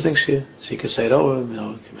 It's an interesting shir. So you can say it over,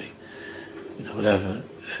 it can be, whatever,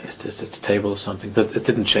 it's a table or something, but it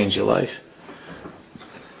didn't change your life.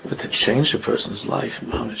 But to change a person's life,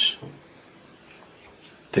 mamish,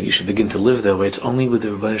 that you should begin to live that way, it's only with the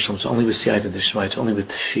Rebbeinu Shalom, it's only with Siyata D'Shmai, it's only with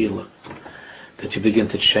Tefillah, that you begin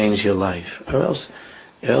to change your life. Or else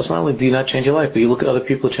not only do you not change your life, but you look at other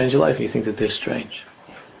people who change your life and you think that they're strange.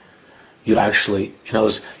 You actually, you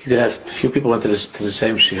could have a few people went to the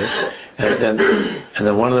same shir, and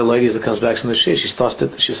then one of the ladies that comes back from the shir, she starts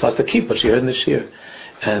to keep what she heard in the shir,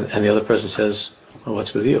 and the other person says, "Well,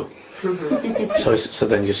 what's with you?" So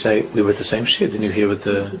then you say, "We were at the same shir. Didn't you hear what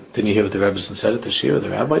the Rebbe said at the shir, or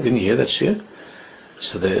the rabbi? Didn't you hear that shir?"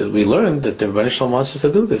 So we learned that the Rebbeinu Shalom wants us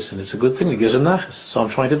to do this, and it's a good thing. It gives a nachas, so I'm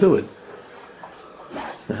trying to do it.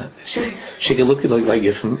 She can look at you like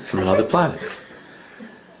you're from another planet.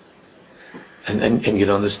 And you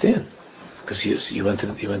don't understand, because you went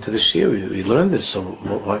to the shir. We learned this. So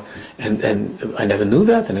why? And I never knew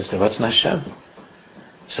that. And it's the Ratzon Hashem.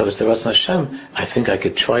 So it's the Ratzon Hashem. I think I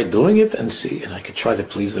could try doing it and see, and I could try to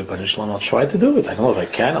please the Rebbeinu Shalom. I'll try to do it. I don't know if I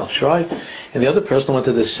can. I'll try. And the other person went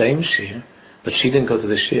to the same shir, but she didn't go to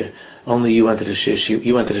the shir. Only you went to the shir.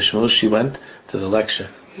 You went to the shmuz. She went to the lecture.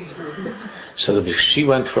 So she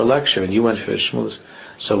went for a lecture and you went for a shmooze.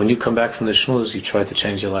 So when you come back from the shmooze, you try to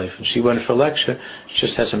change your life. And she went for a lecture. She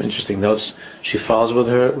just has some interesting notes. She follows with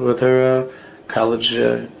her college,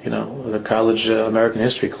 with her college American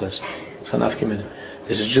history class. It's an Afghan.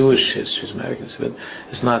 There's a Jewish history, American history, but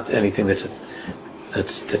it's not anything that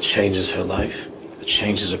changes her life. It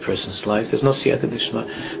changes a person's life. There's no siyata d'shma.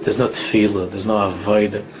 There's no tefillah. There's no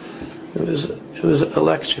avodah. It was a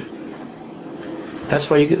lecture. That's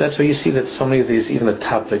why you see that so many of these, even the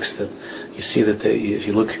topics that you see that if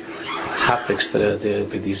you look topics that are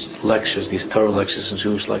these lectures, these Torah lectures and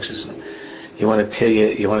Jewish lectures, and you want to tear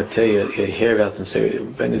your hair out and say,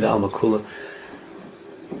 Beni Alma Kula,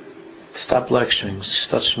 stop lecturing,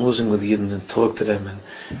 start schmoozing with Yidden and talk to them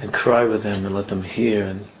and cry with them and let them hear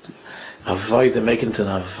and avoid them, make it into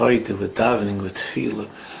an avoid with davening, with tefillah,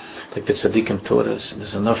 like the tzaddikim taught us.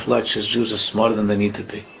 There's enough lectures. Jews are smarter than they need to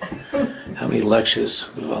be. How many lectures?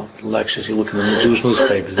 Well, lectures. You look in the Jewish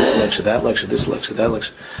newspapers. This lecture, that lecture, this lecture, that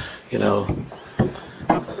lecture.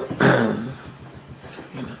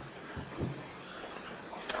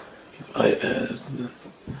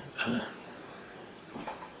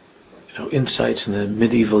 Insights in the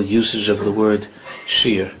medieval usage of the word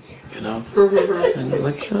shear. And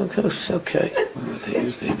it's okay.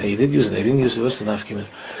 They did use it. They didn't use it. What's the nafkimin?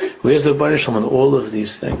 Where's the Baruch Shalom in all of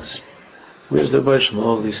these things? Where's the Baruch Shalom in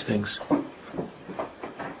all of these things?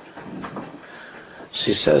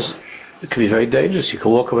 She says it can be very dangerous. You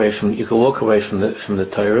can walk away from the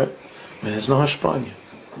Torah, and there's no hashpah on you.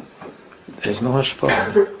 There's no hashpah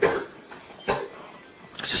on you.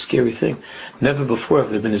 It's a scary thing. Never before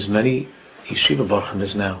have there been as many yeshiva bachim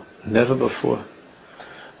as now. Never before.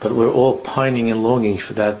 But we're all pining and longing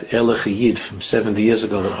for that Erlich Yid from 70 years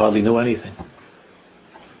ago that hardly knew anything.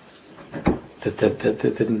 That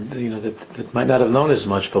didn't, that might not have known as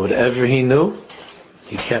much, but whatever he knew,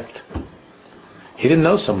 he kept. He didn't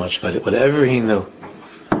know so much, but whatever he knew,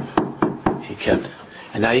 he kept.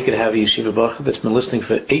 And now you could have a yeshiva bachim that's been listening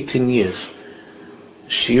for 18 years.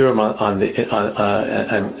 Shiurim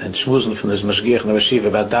and shmuzin from this mashgiach and yeshiva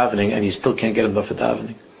about davening, and you still can't get him for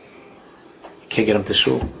davening. Can't get him to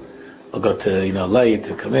shul. Or go to late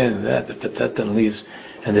to come in. That then leaves,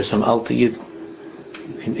 and there's some alter yid.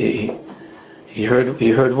 He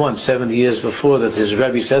heard once 70 years before that his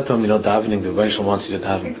Rebbe said to him, davening. The Rebbe wants you to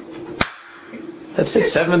daven. That's it.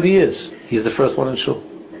 70 years. He's the first one in shul.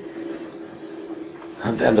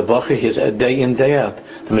 And the bacher, he's day in, day out.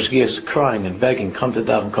 The mashgiach is crying and begging, come to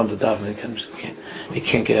daven, come to daven. He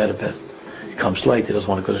can't get out of bed. He comes late. He doesn't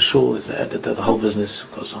want to go to shul. The whole business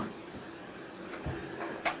goes on.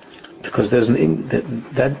 Because there's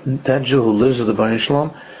that Jew who lives with the Baruch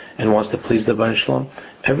Shalom and wants to please the Baruch Shalom,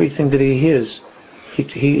 everything that he hears,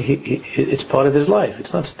 it's part of his life.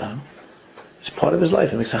 It's not stam. It's part of his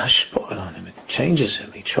life. It makes a hashpah on him. It changes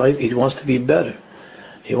him. He wants to be better.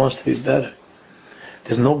 He wants to be better.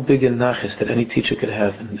 There's no bigger nachis that any teacher could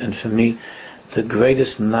have, and for me, the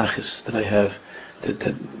greatest nachis that I have,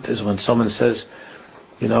 that is when someone says,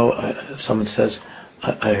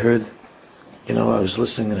 I heard. I was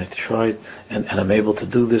listening and I tried, and I'm able to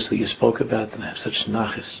do this that you spoke about, and I have such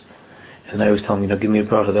nachis. And I always tell him, give me a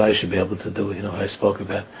bracha that I should be able to do, what I spoke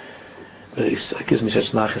about. But it gives me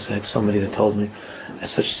such nachis. I had somebody that told me, at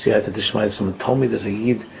such siyata d'shmaya, someone told me there's a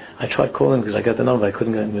yid. I tried calling because I got the number, I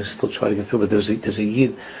couldn't get him, I still try to get through, but there's a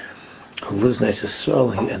yid who lives in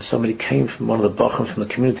Yisrael, and somebody came from one of the bachim from the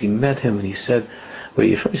community, met him, and he said, where are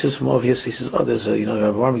you from? He says, from over here. He says, there's a,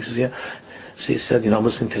 Rabbi Army. He says, yeah. So he said, I'm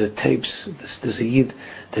listening to the tapes. There's a Yid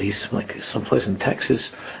that he's from someplace in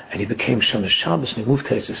Texas, and he became Shomer Shabbos, and he moved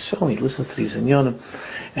to Yisrael, and he listens to these inyanim,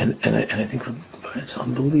 and I think it's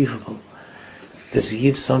unbelievable. There's a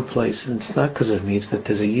Yid someplace, and it's not because of me. It's that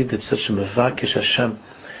there's a Yid that's such a mevakesh Hashem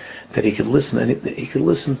that he could listen, and he could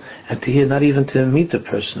listen and to hear, not even to meet the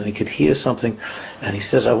person, and he could hear something, and he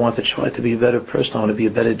says, I want to try to be a better person. I want to be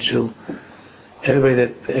a better Jew.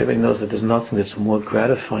 Everybody knows that there's nothing that's more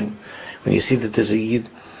gratifying when you see that there's a Yid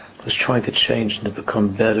who's trying to change and to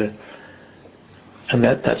become better, and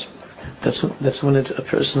that's when a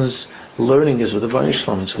person is learning is with the Baruch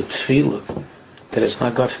Shalom, it's with tefillah, that it's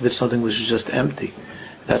not, God forbid, something which is just empty.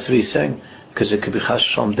 That's what he's saying, because it could be chas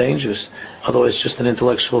v'shalom dangerous, otherwise it's just an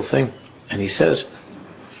intellectual thing. And he says,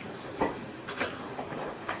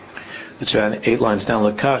 it's around 8 lines down,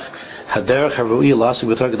 Lekach haderech haru'i lasik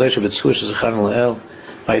b'tor gedosha b'tzchush zechan l'el.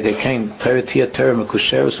 The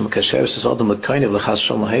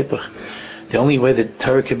only way that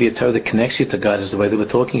Torah could be a Torah that connects you to God is the way that we're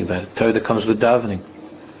talking about it. Torah that comes with davening.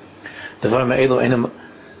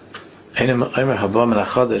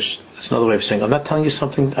 It's another way of saying, I'm not telling you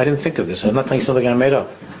something, I didn't think of this. I'm not telling you something I made up.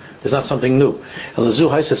 There's not something new. See,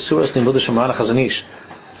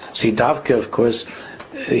 Davka, of course,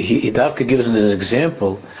 Davka gives an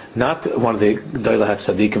example, not one of the Doilahat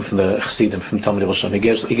Tzadikim from the Chassidim, from Talmud Rosham. He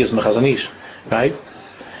gives them a Chazon Ish, right?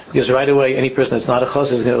 Because right away, any person that's not a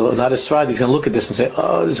Chaz, not a Sfard, he's going to look at this and say,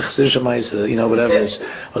 oh, there's a Chassidish Shemais, whatever it is.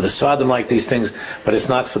 Or the Sfadim like these things, but it's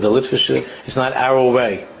not for the Litvisher, it's not our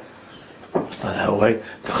way. It's not our way.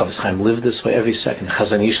 The Chavis Chaim lived this way every second.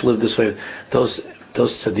 Chazon Ish lived this way. Those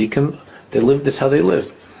tzaddikim, they lived this how they lived.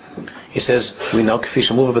 He says, we know Kfi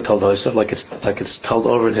Shemuva b'Tal Doisav, like it's told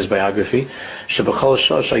over in his biography. Shebachol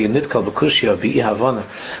Shosha Yinitkal b'Kushya b'i Havana.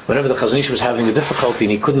 Whenever the Chazon Ish was having a difficulty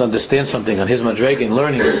and he couldn't understand something on his madrega in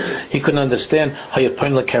learning, he couldn't understand how you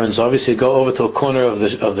point like Karen Zovis. He'd go over to a corner of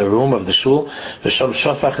the room of the shul. He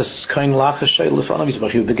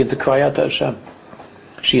would begin to cry out to Hashem.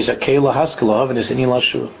 She is a Keilah Haskalav and is in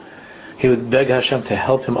Ilashu. He would beg Hashem to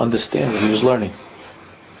help him understand what he was learning.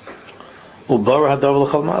 And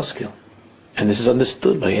this is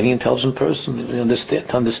understood by any intelligent person to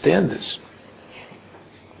understand this.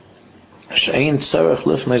 You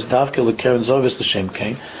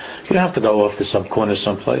don't have to go off to some corner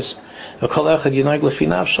someplace.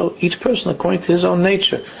 Each person according to his own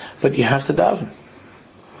nature, but you have to daven.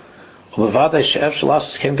 You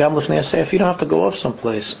don't have to go off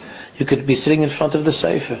someplace. You could be sitting in front of the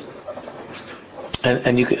sefer,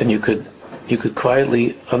 and you could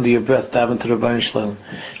quietly, under your breath, daven to the Rebbeinu Shalom.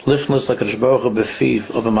 Lifnus like a Baruch Hu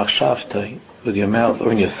b'fiv or b'machshavtei, with your mouth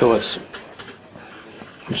or in your thoughts,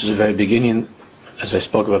 which is the very beginning, as I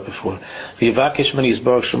spoke about before. V'yivakesh mani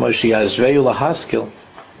yisborach shemo sheyazreyu lahaskil,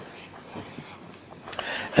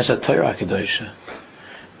 as a Torah Kedosha,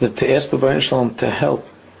 that to ask the Rebbeinu Shalom to help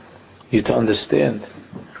you to understand,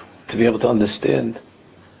 to be able to understand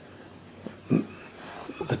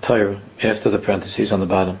the Torah after the parentheses on the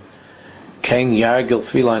bottom. Kain Yargil,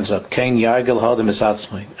 3 lines up. Kain Yargil Hadim is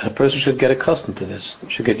Atzmai. And a person should get accustomed to this,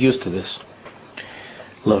 should get used to this.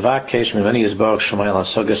 Lavak Kesh Mivani is Baruch Shemayel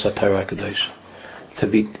HaSogas HaTorah HaKadosh.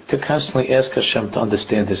 To constantly ask Hashem to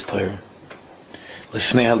understand His Torah.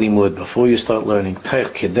 Lifnei HaLimud, before you start learning.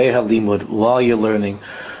 Teich Kedei HaLimud, while you're learning.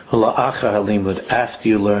 La'achar HaLimud, after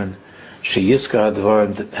you learn. Sheyizka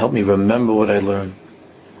HaDvarim, help me remember what I learned.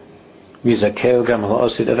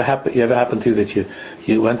 Ever happened to you that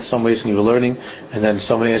you went somewhere and you were learning, and then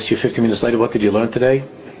somebody asked you 15 minutes later, what did you learn today?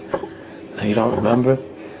 And you don't remember.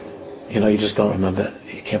 You just don't remember.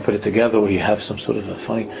 You can't put it together, or you have some sort of a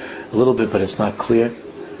little bit, but it's not clear.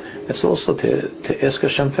 It's also to ask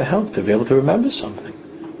Hashem for help, to be able to remember something.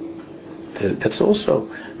 That's also,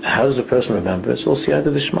 how does a person remember? It's all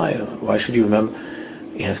Siyata D'Shmaya. Why should you remember?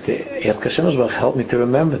 You have to ask Hashem as well, help me to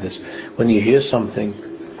remember this. When you hear some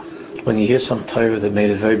Torah that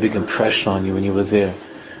made a very big impression on you when you were there,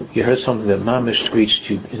 you heard something that mamish reached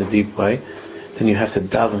you in a deep way, then you have to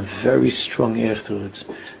daven very strong afterwards.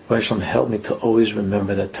 Hashem, help me to always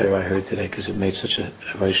remember that Torah I heard today because it made such a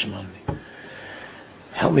roshim on me.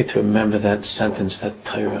 Help me to remember that sentence, that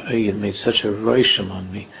Torah, it made such a roshim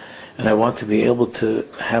on me. And I want to be able to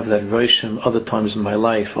have that roshim other times in my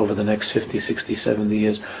life over the next 50, 60, 70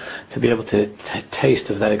 years, to be able to taste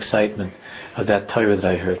of that excitement, of that Torah that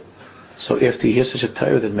I heard. So after you hear such a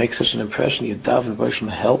Torah that makes such an impression, you daven, Hashem,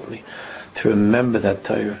 help me to remember that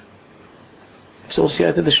Torah. It's all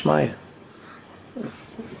Siyata D'Shmaya.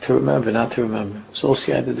 To remember, not to remember. It's all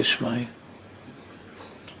Siyata D'Shmaya.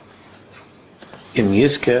 In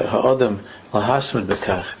Yizke Ha'adam Lahasmed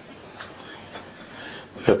Bekach.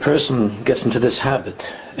 If a person gets into this habit,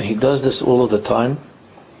 and he does this all of the time,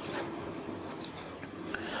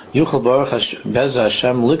 Yuchal Baruch Bez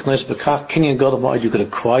Hashem Liknes Bekach Kinyan Godamad, you could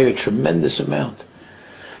acquire a tremendous amount.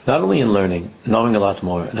 Not only in learning, knowing a lot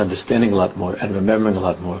more, and understanding a lot more, and remembering a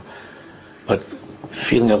lot more, but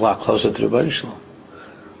feeling a lot closer to the Rebbeinu Shalom.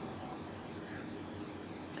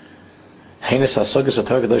 The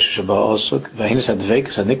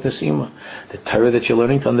Torah that you're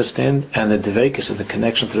learning to understand, and the Dveikus and the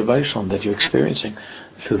connection to the Rebbeinu Shalom that you're experiencing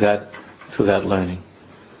through that learning.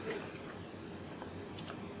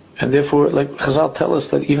 And therefore, like Chazal tell us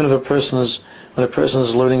that even if when a person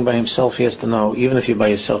is learning by himself, he has to know, even if you're by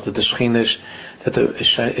yourself, that the Shechina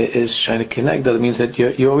is shining connect. That means that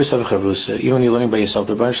you always have a chavusa. Even when you're learning by yourself,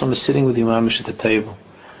 the Rebbeinu Shalom is sitting with you, mamish, at the table.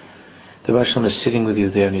 The Rebbeinu Shalom is sitting with you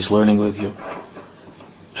there, and he's learning with you.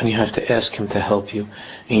 And you have to ask him to help you.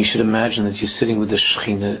 And you should imagine that you're sitting with the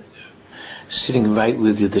Shechina, sitting right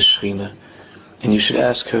with you, the Shechina. And you should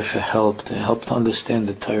ask her for help to understand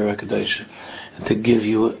the Torah HaKadosh, and to give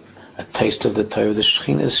you a taste of the Torah. The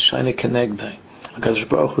Shechina is shining connect. HaKadosh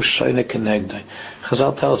Baruch Hu Shayne Kenegdai.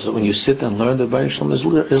 Chazal tells us that when you sit and learn, the Rebbeinu Shalom is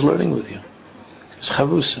learning with you. It's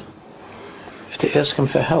Chavusa. You have to ask him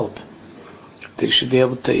for help. He should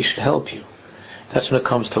help you. That's when it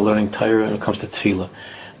comes to learning Torah and when it comes to Tefillah.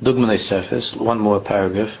 Dugmanei Sefes, one more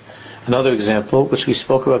paragraph. Another example, which we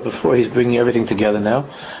spoke about before, he's bringing everything together now.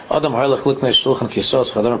 Adam Harlech Luknei Shulchan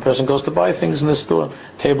Kisos. A person goes to buy things in the store,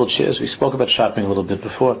 table, chairs. We spoke about shopping a little bit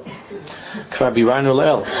before. Kvar Biranu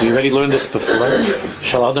Le'el. You already learned this before.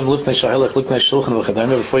 Shal Adam Lufnei Shahelech Luknei Shulchan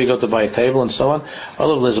V'chadayim. Before you go to buy a table and so on. All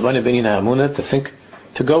of Lezabani Binyan HaAmunah,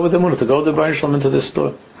 to go with the Munah, to go with the Rebbeinu Shalom into this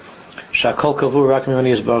store. Shakol Kavur Rak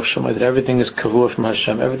Mimani is Baruch Shemai, that everything is Kavur from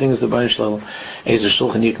Hashem, everything is the Rebbeinu Shalom. Ezer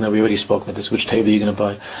Shulchan Yikna, we already spoke about this, which table you're going to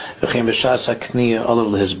buy. V'chein B'shas HaKniya, all of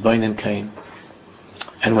Lehizbayin Kain.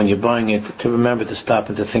 And when you're buying it, to remember to stop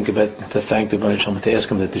and to think about, to thank the Rebbeinu Shalom, to ask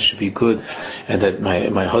him that this should be good, and that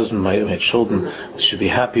my husband, my children should be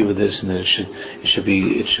happy with this, and that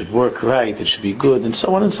it should work right, it should be good, and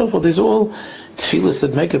so on and so forth. These are all tefillas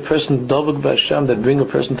that make a person dovek b'Hashem, that bring a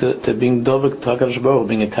person to being dovek to HaKadosh Baruch Hu,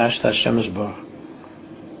 being attached to Hashem's Baruch.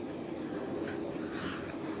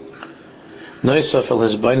 Noisaf el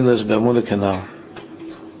hezbainis be'emunah kanal.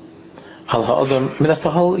 Al ha'adam. I mean, that's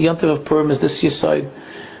the whole Yontiv of Purim is this side.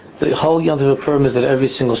 The whole Yontiv of Purim is that every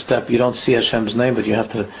single step you don't see Hashem's name, but you have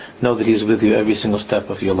to know that He's with you every single step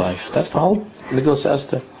of your life. That's the whole Megillas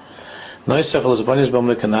Esther. Noisef el hezbainis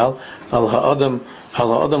be'emunah kanal. Al ha'adam.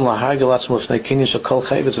 Whenever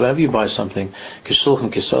you buy something, a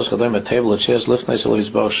table, a chair, I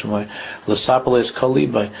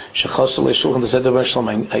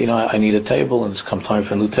need a table, and it's come time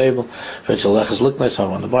for a new table. I want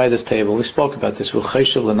to buy this table. We spoke about this. I'm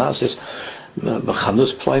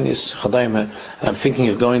thinking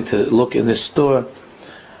of going to look in this store,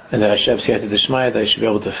 and that I should have siyata d'shmaya, that I should be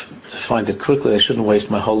able to find it quickly. I shouldn't waste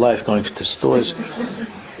my whole life going to stores.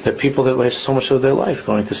 There are people that waste so much of their life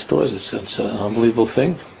going to stores. It's an unbelievable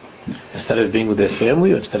thing. Instead of being with their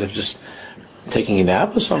family, or instead of just taking a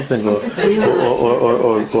nap or something, or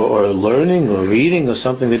learning or reading or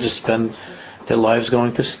something, they just spend their lives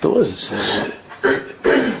going to stores.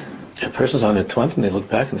 A person's on their 20th and they look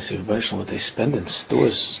back and they see what they spend in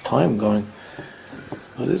stores, time going.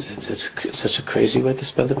 What is it? It's such a crazy way to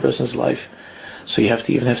spend a person's life. So you have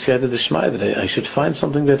to even have siyata d'shmaya, that I should find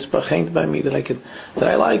something that's b'chenged by me, that I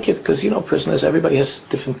like it, because everybody has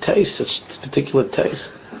different tastes, it's particular taste.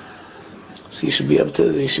 So you should be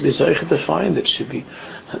zeicher to find it.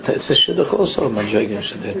 It's a shidduch also,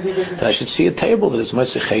 that I should see a table that is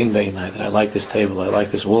meisechein beinai, that I like this table, I like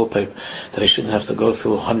this wallpaper, that I shouldn't have to go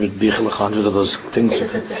through 100 of those things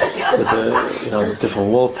with the different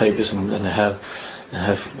wallpapers and have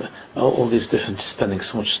all these different, spending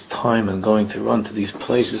so much time and going to run to these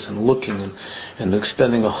places and looking and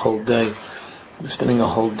spending a whole day and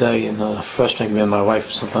frustrating me and my wife.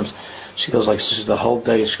 Sometimes she goes the whole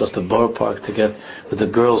day. She goes to Borough Park to get with the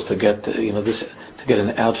girls to get to get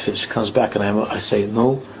an outfit. She comes back and I say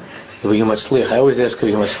no. I always ask her,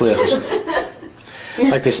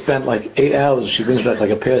 like they spent 8 hours. She brings back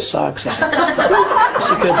a pair of socks. I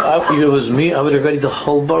said, if it was me, I would have ready the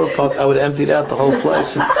whole Borough Park. I would have emptied out the whole place.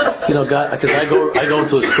 Because I go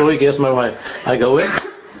to a store. You can ask my wife. I go in,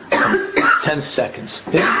 10 seconds,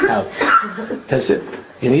 out. That's it.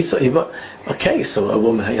 You need something. Okay, so a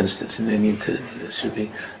woman, I understand. It should be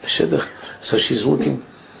a shidduch. So she's looking.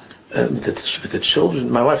 With the children,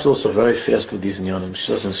 my wife's also very fast with these inyanim.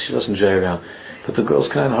 She doesn't jay around. But the girls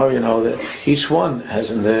can't hurry, that each one has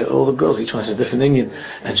all the girls, each one has a different inyan,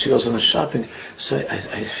 and she goes on the shopping. So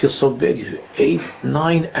I feel so big. 8,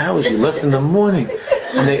 9 hours you left in the morning,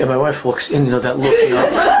 and my wife walks in, that look,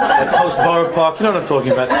 at Post Borough Park. You know what I'm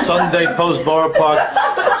talking about? Sunday Post Borough Park,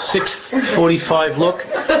 6:45 look.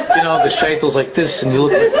 The shaitels like this, and you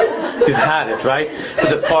look. You've had it, right? With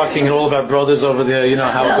the parking and all of our brothers over there,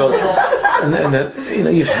 how it goes.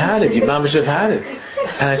 And you've had it. You mamish have had it.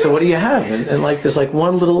 And I said, what do you have? And there's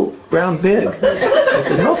one little brown bag.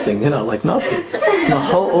 There's nothing, nothing.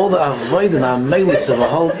 All the avoid and amelis of a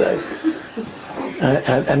whole day.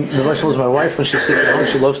 And the Russian is my wife. When she sits at home,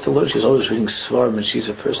 she loves to learn. She's always reading Svarim, and she's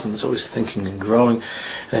a person that's always thinking and growing.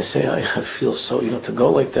 And I say, I feel so, to go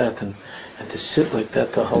like that and to sit like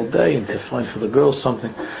that the whole day and to find for the girls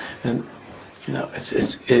something. And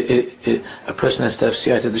a person has to have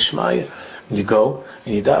siyata d'shmaya. You go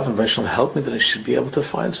and you daven, Hashem help me that I should be able to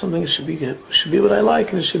find something. It should be what I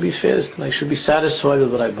like, and it should be fast, and I should be satisfied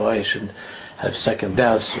with what I buy. I shouldn't have second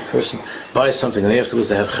doubts. A person buys something and afterwards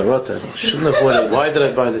they have charata. I shouldn't have bought it. Why did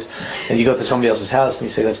I buy this? And you go to somebody else's house and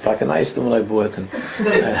you say, that's taka nice than what I bought. And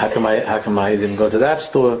how come I didn't go to that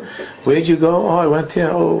store? Where'd you go? Oh, I went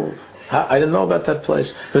here. Oh, I didn't know about that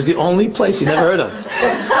place. It was the only place he never heard of.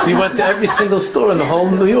 We went to every single store in the whole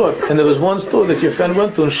New York, and there was one store that your friend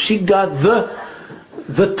went to, and she got the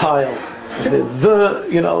tile,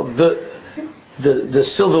 the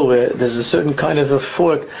silverware. There's a certain kind of a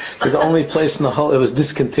fork. The only place in the whole, it was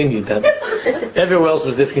discontinued. That everywhere else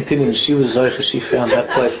was discontinued, and she was zoicha. She found that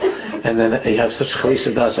place, and then you have such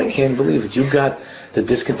chalisah das. I can't believe it. You got the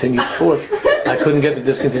discontinued fork. I couldn't get the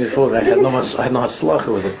discontinued fork. I had no hatzlacha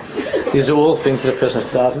with it. These are all things that a person has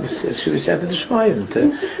to daven. It should be said to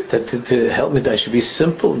to help me. That I should be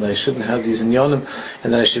simple, and I shouldn't have these inyanim,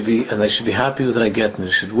 and then I should be happy with what I get, and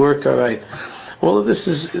it should work all right. All of this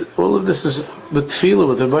is with tefillah,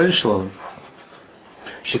 with the Rebbeinu Shalom.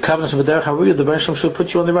 Shekavnas v'derech haruyah, the Rebbeinu Shalom should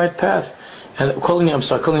put you on the right path. And calling you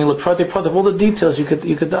leprati part of all the details you could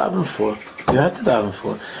daven for. You have to daven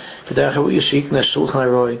for. You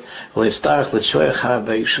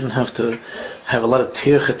shouldn't have to have a lot of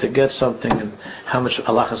tircha to get something, and how much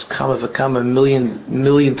Allah has kama v'kama, a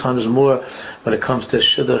million times more when it comes to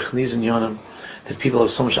shidduch, niz and yonim. That people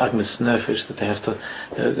have so much agnes nefesh that they have to,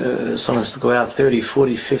 someone has to go out 30,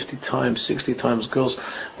 40, 50 times, 60 times, girls,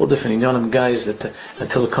 all different yonim guys, that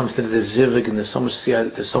until it comes to the zivig, and there's so much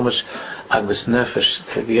agnes nefesh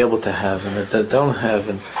to be able to have, and that they don't have,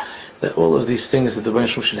 and that all of these things that the Rebbeinu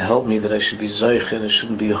Shalom should help me, that I should be zoich, and it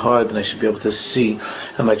shouldn't be hard, and I should be able to see,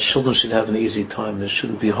 and my children should have an easy time, and it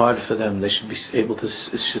shouldn't be hard for them, they should be able to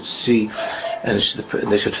should see, and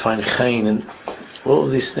they should find chayin, and all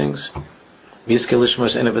of these things. A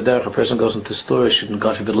person goes into a store, shouldn't,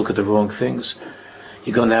 God forbid, look at the wrong things.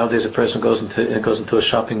 You go nowadays, a person goes into a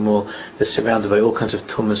shopping mall that's surrounded by all kinds of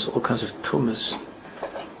tumas.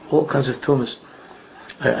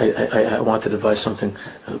 I wanted to buy something.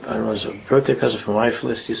 I don't know, it was a birthday present for my wife,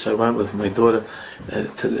 so I went with my daughter.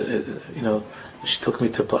 She took me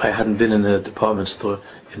to. I hadn't been in a department store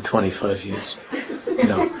in 25 years.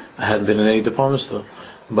 I hadn't been in any department store.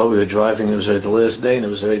 But we were driving. It was already the last day, and it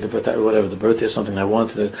was already the birthday or something. I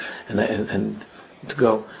wanted it, and to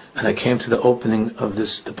go. And I came to the opening of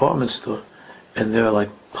this department store, and there were like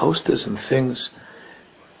posters and things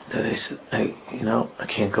that I said, I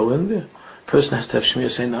can't go in there. A person has to have shmir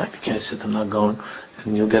say, no, you can't sit. I'm not going,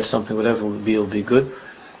 and you'll get something. Whatever will be good.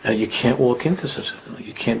 You can't walk into such a thing.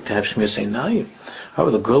 You can't have shmir say, no.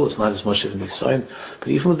 However, the girl is not as much of an sign, but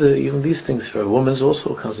even these things for a woman is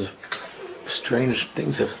also all kinds of strange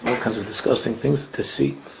things, have all kinds of disgusting things to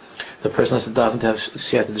see. The person has to daven to have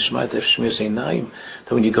siyata d'shmaya, to have shmir say naim.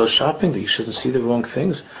 That when you go shopping, that you shouldn't see the wrong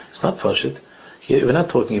things. It's not pashut. We're not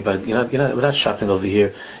talking about. We're not shopping over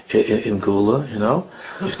here in Gula. You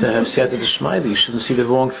have to have siyata d'shmaya. That you shouldn't see the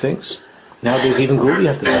wrong things. Nowadays, even Gula, you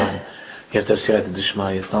have to daven. You have to have siyata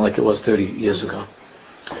d'shmaya. It's not like it was 30 years ago.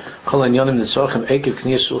 You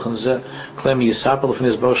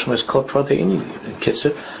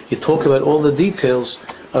talk about all the details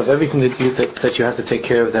of everything that you have to take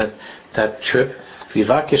care of that trip. And you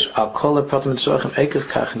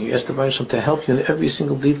ask the Baruch to help you in every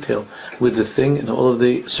single detail with the thing and all of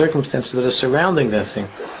the circumstances that are surrounding that thing.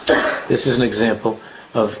 This is an example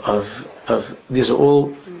of these are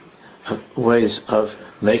all ways of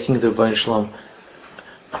making the Baruch Shalom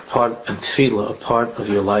a part of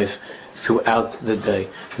your life throughout the day,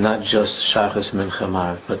 not just Shachas Mincha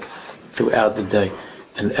Ma'ariv, but throughout the day,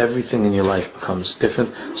 and everything in your life becomes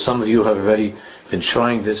different. Some of you have already been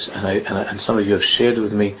trying this, and some of you have shared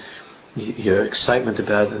with me your excitement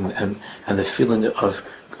about it, and the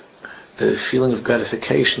feeling of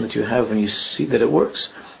gratification that you have when you see that it works.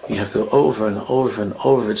 You have to over and over and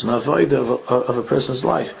over. It's not void of a person's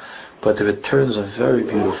life. But the returns are very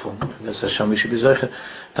beautiful. As Hashem, we should be zeicher.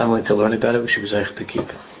 Not only to learn about it, we should be zeicher to keep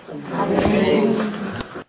it.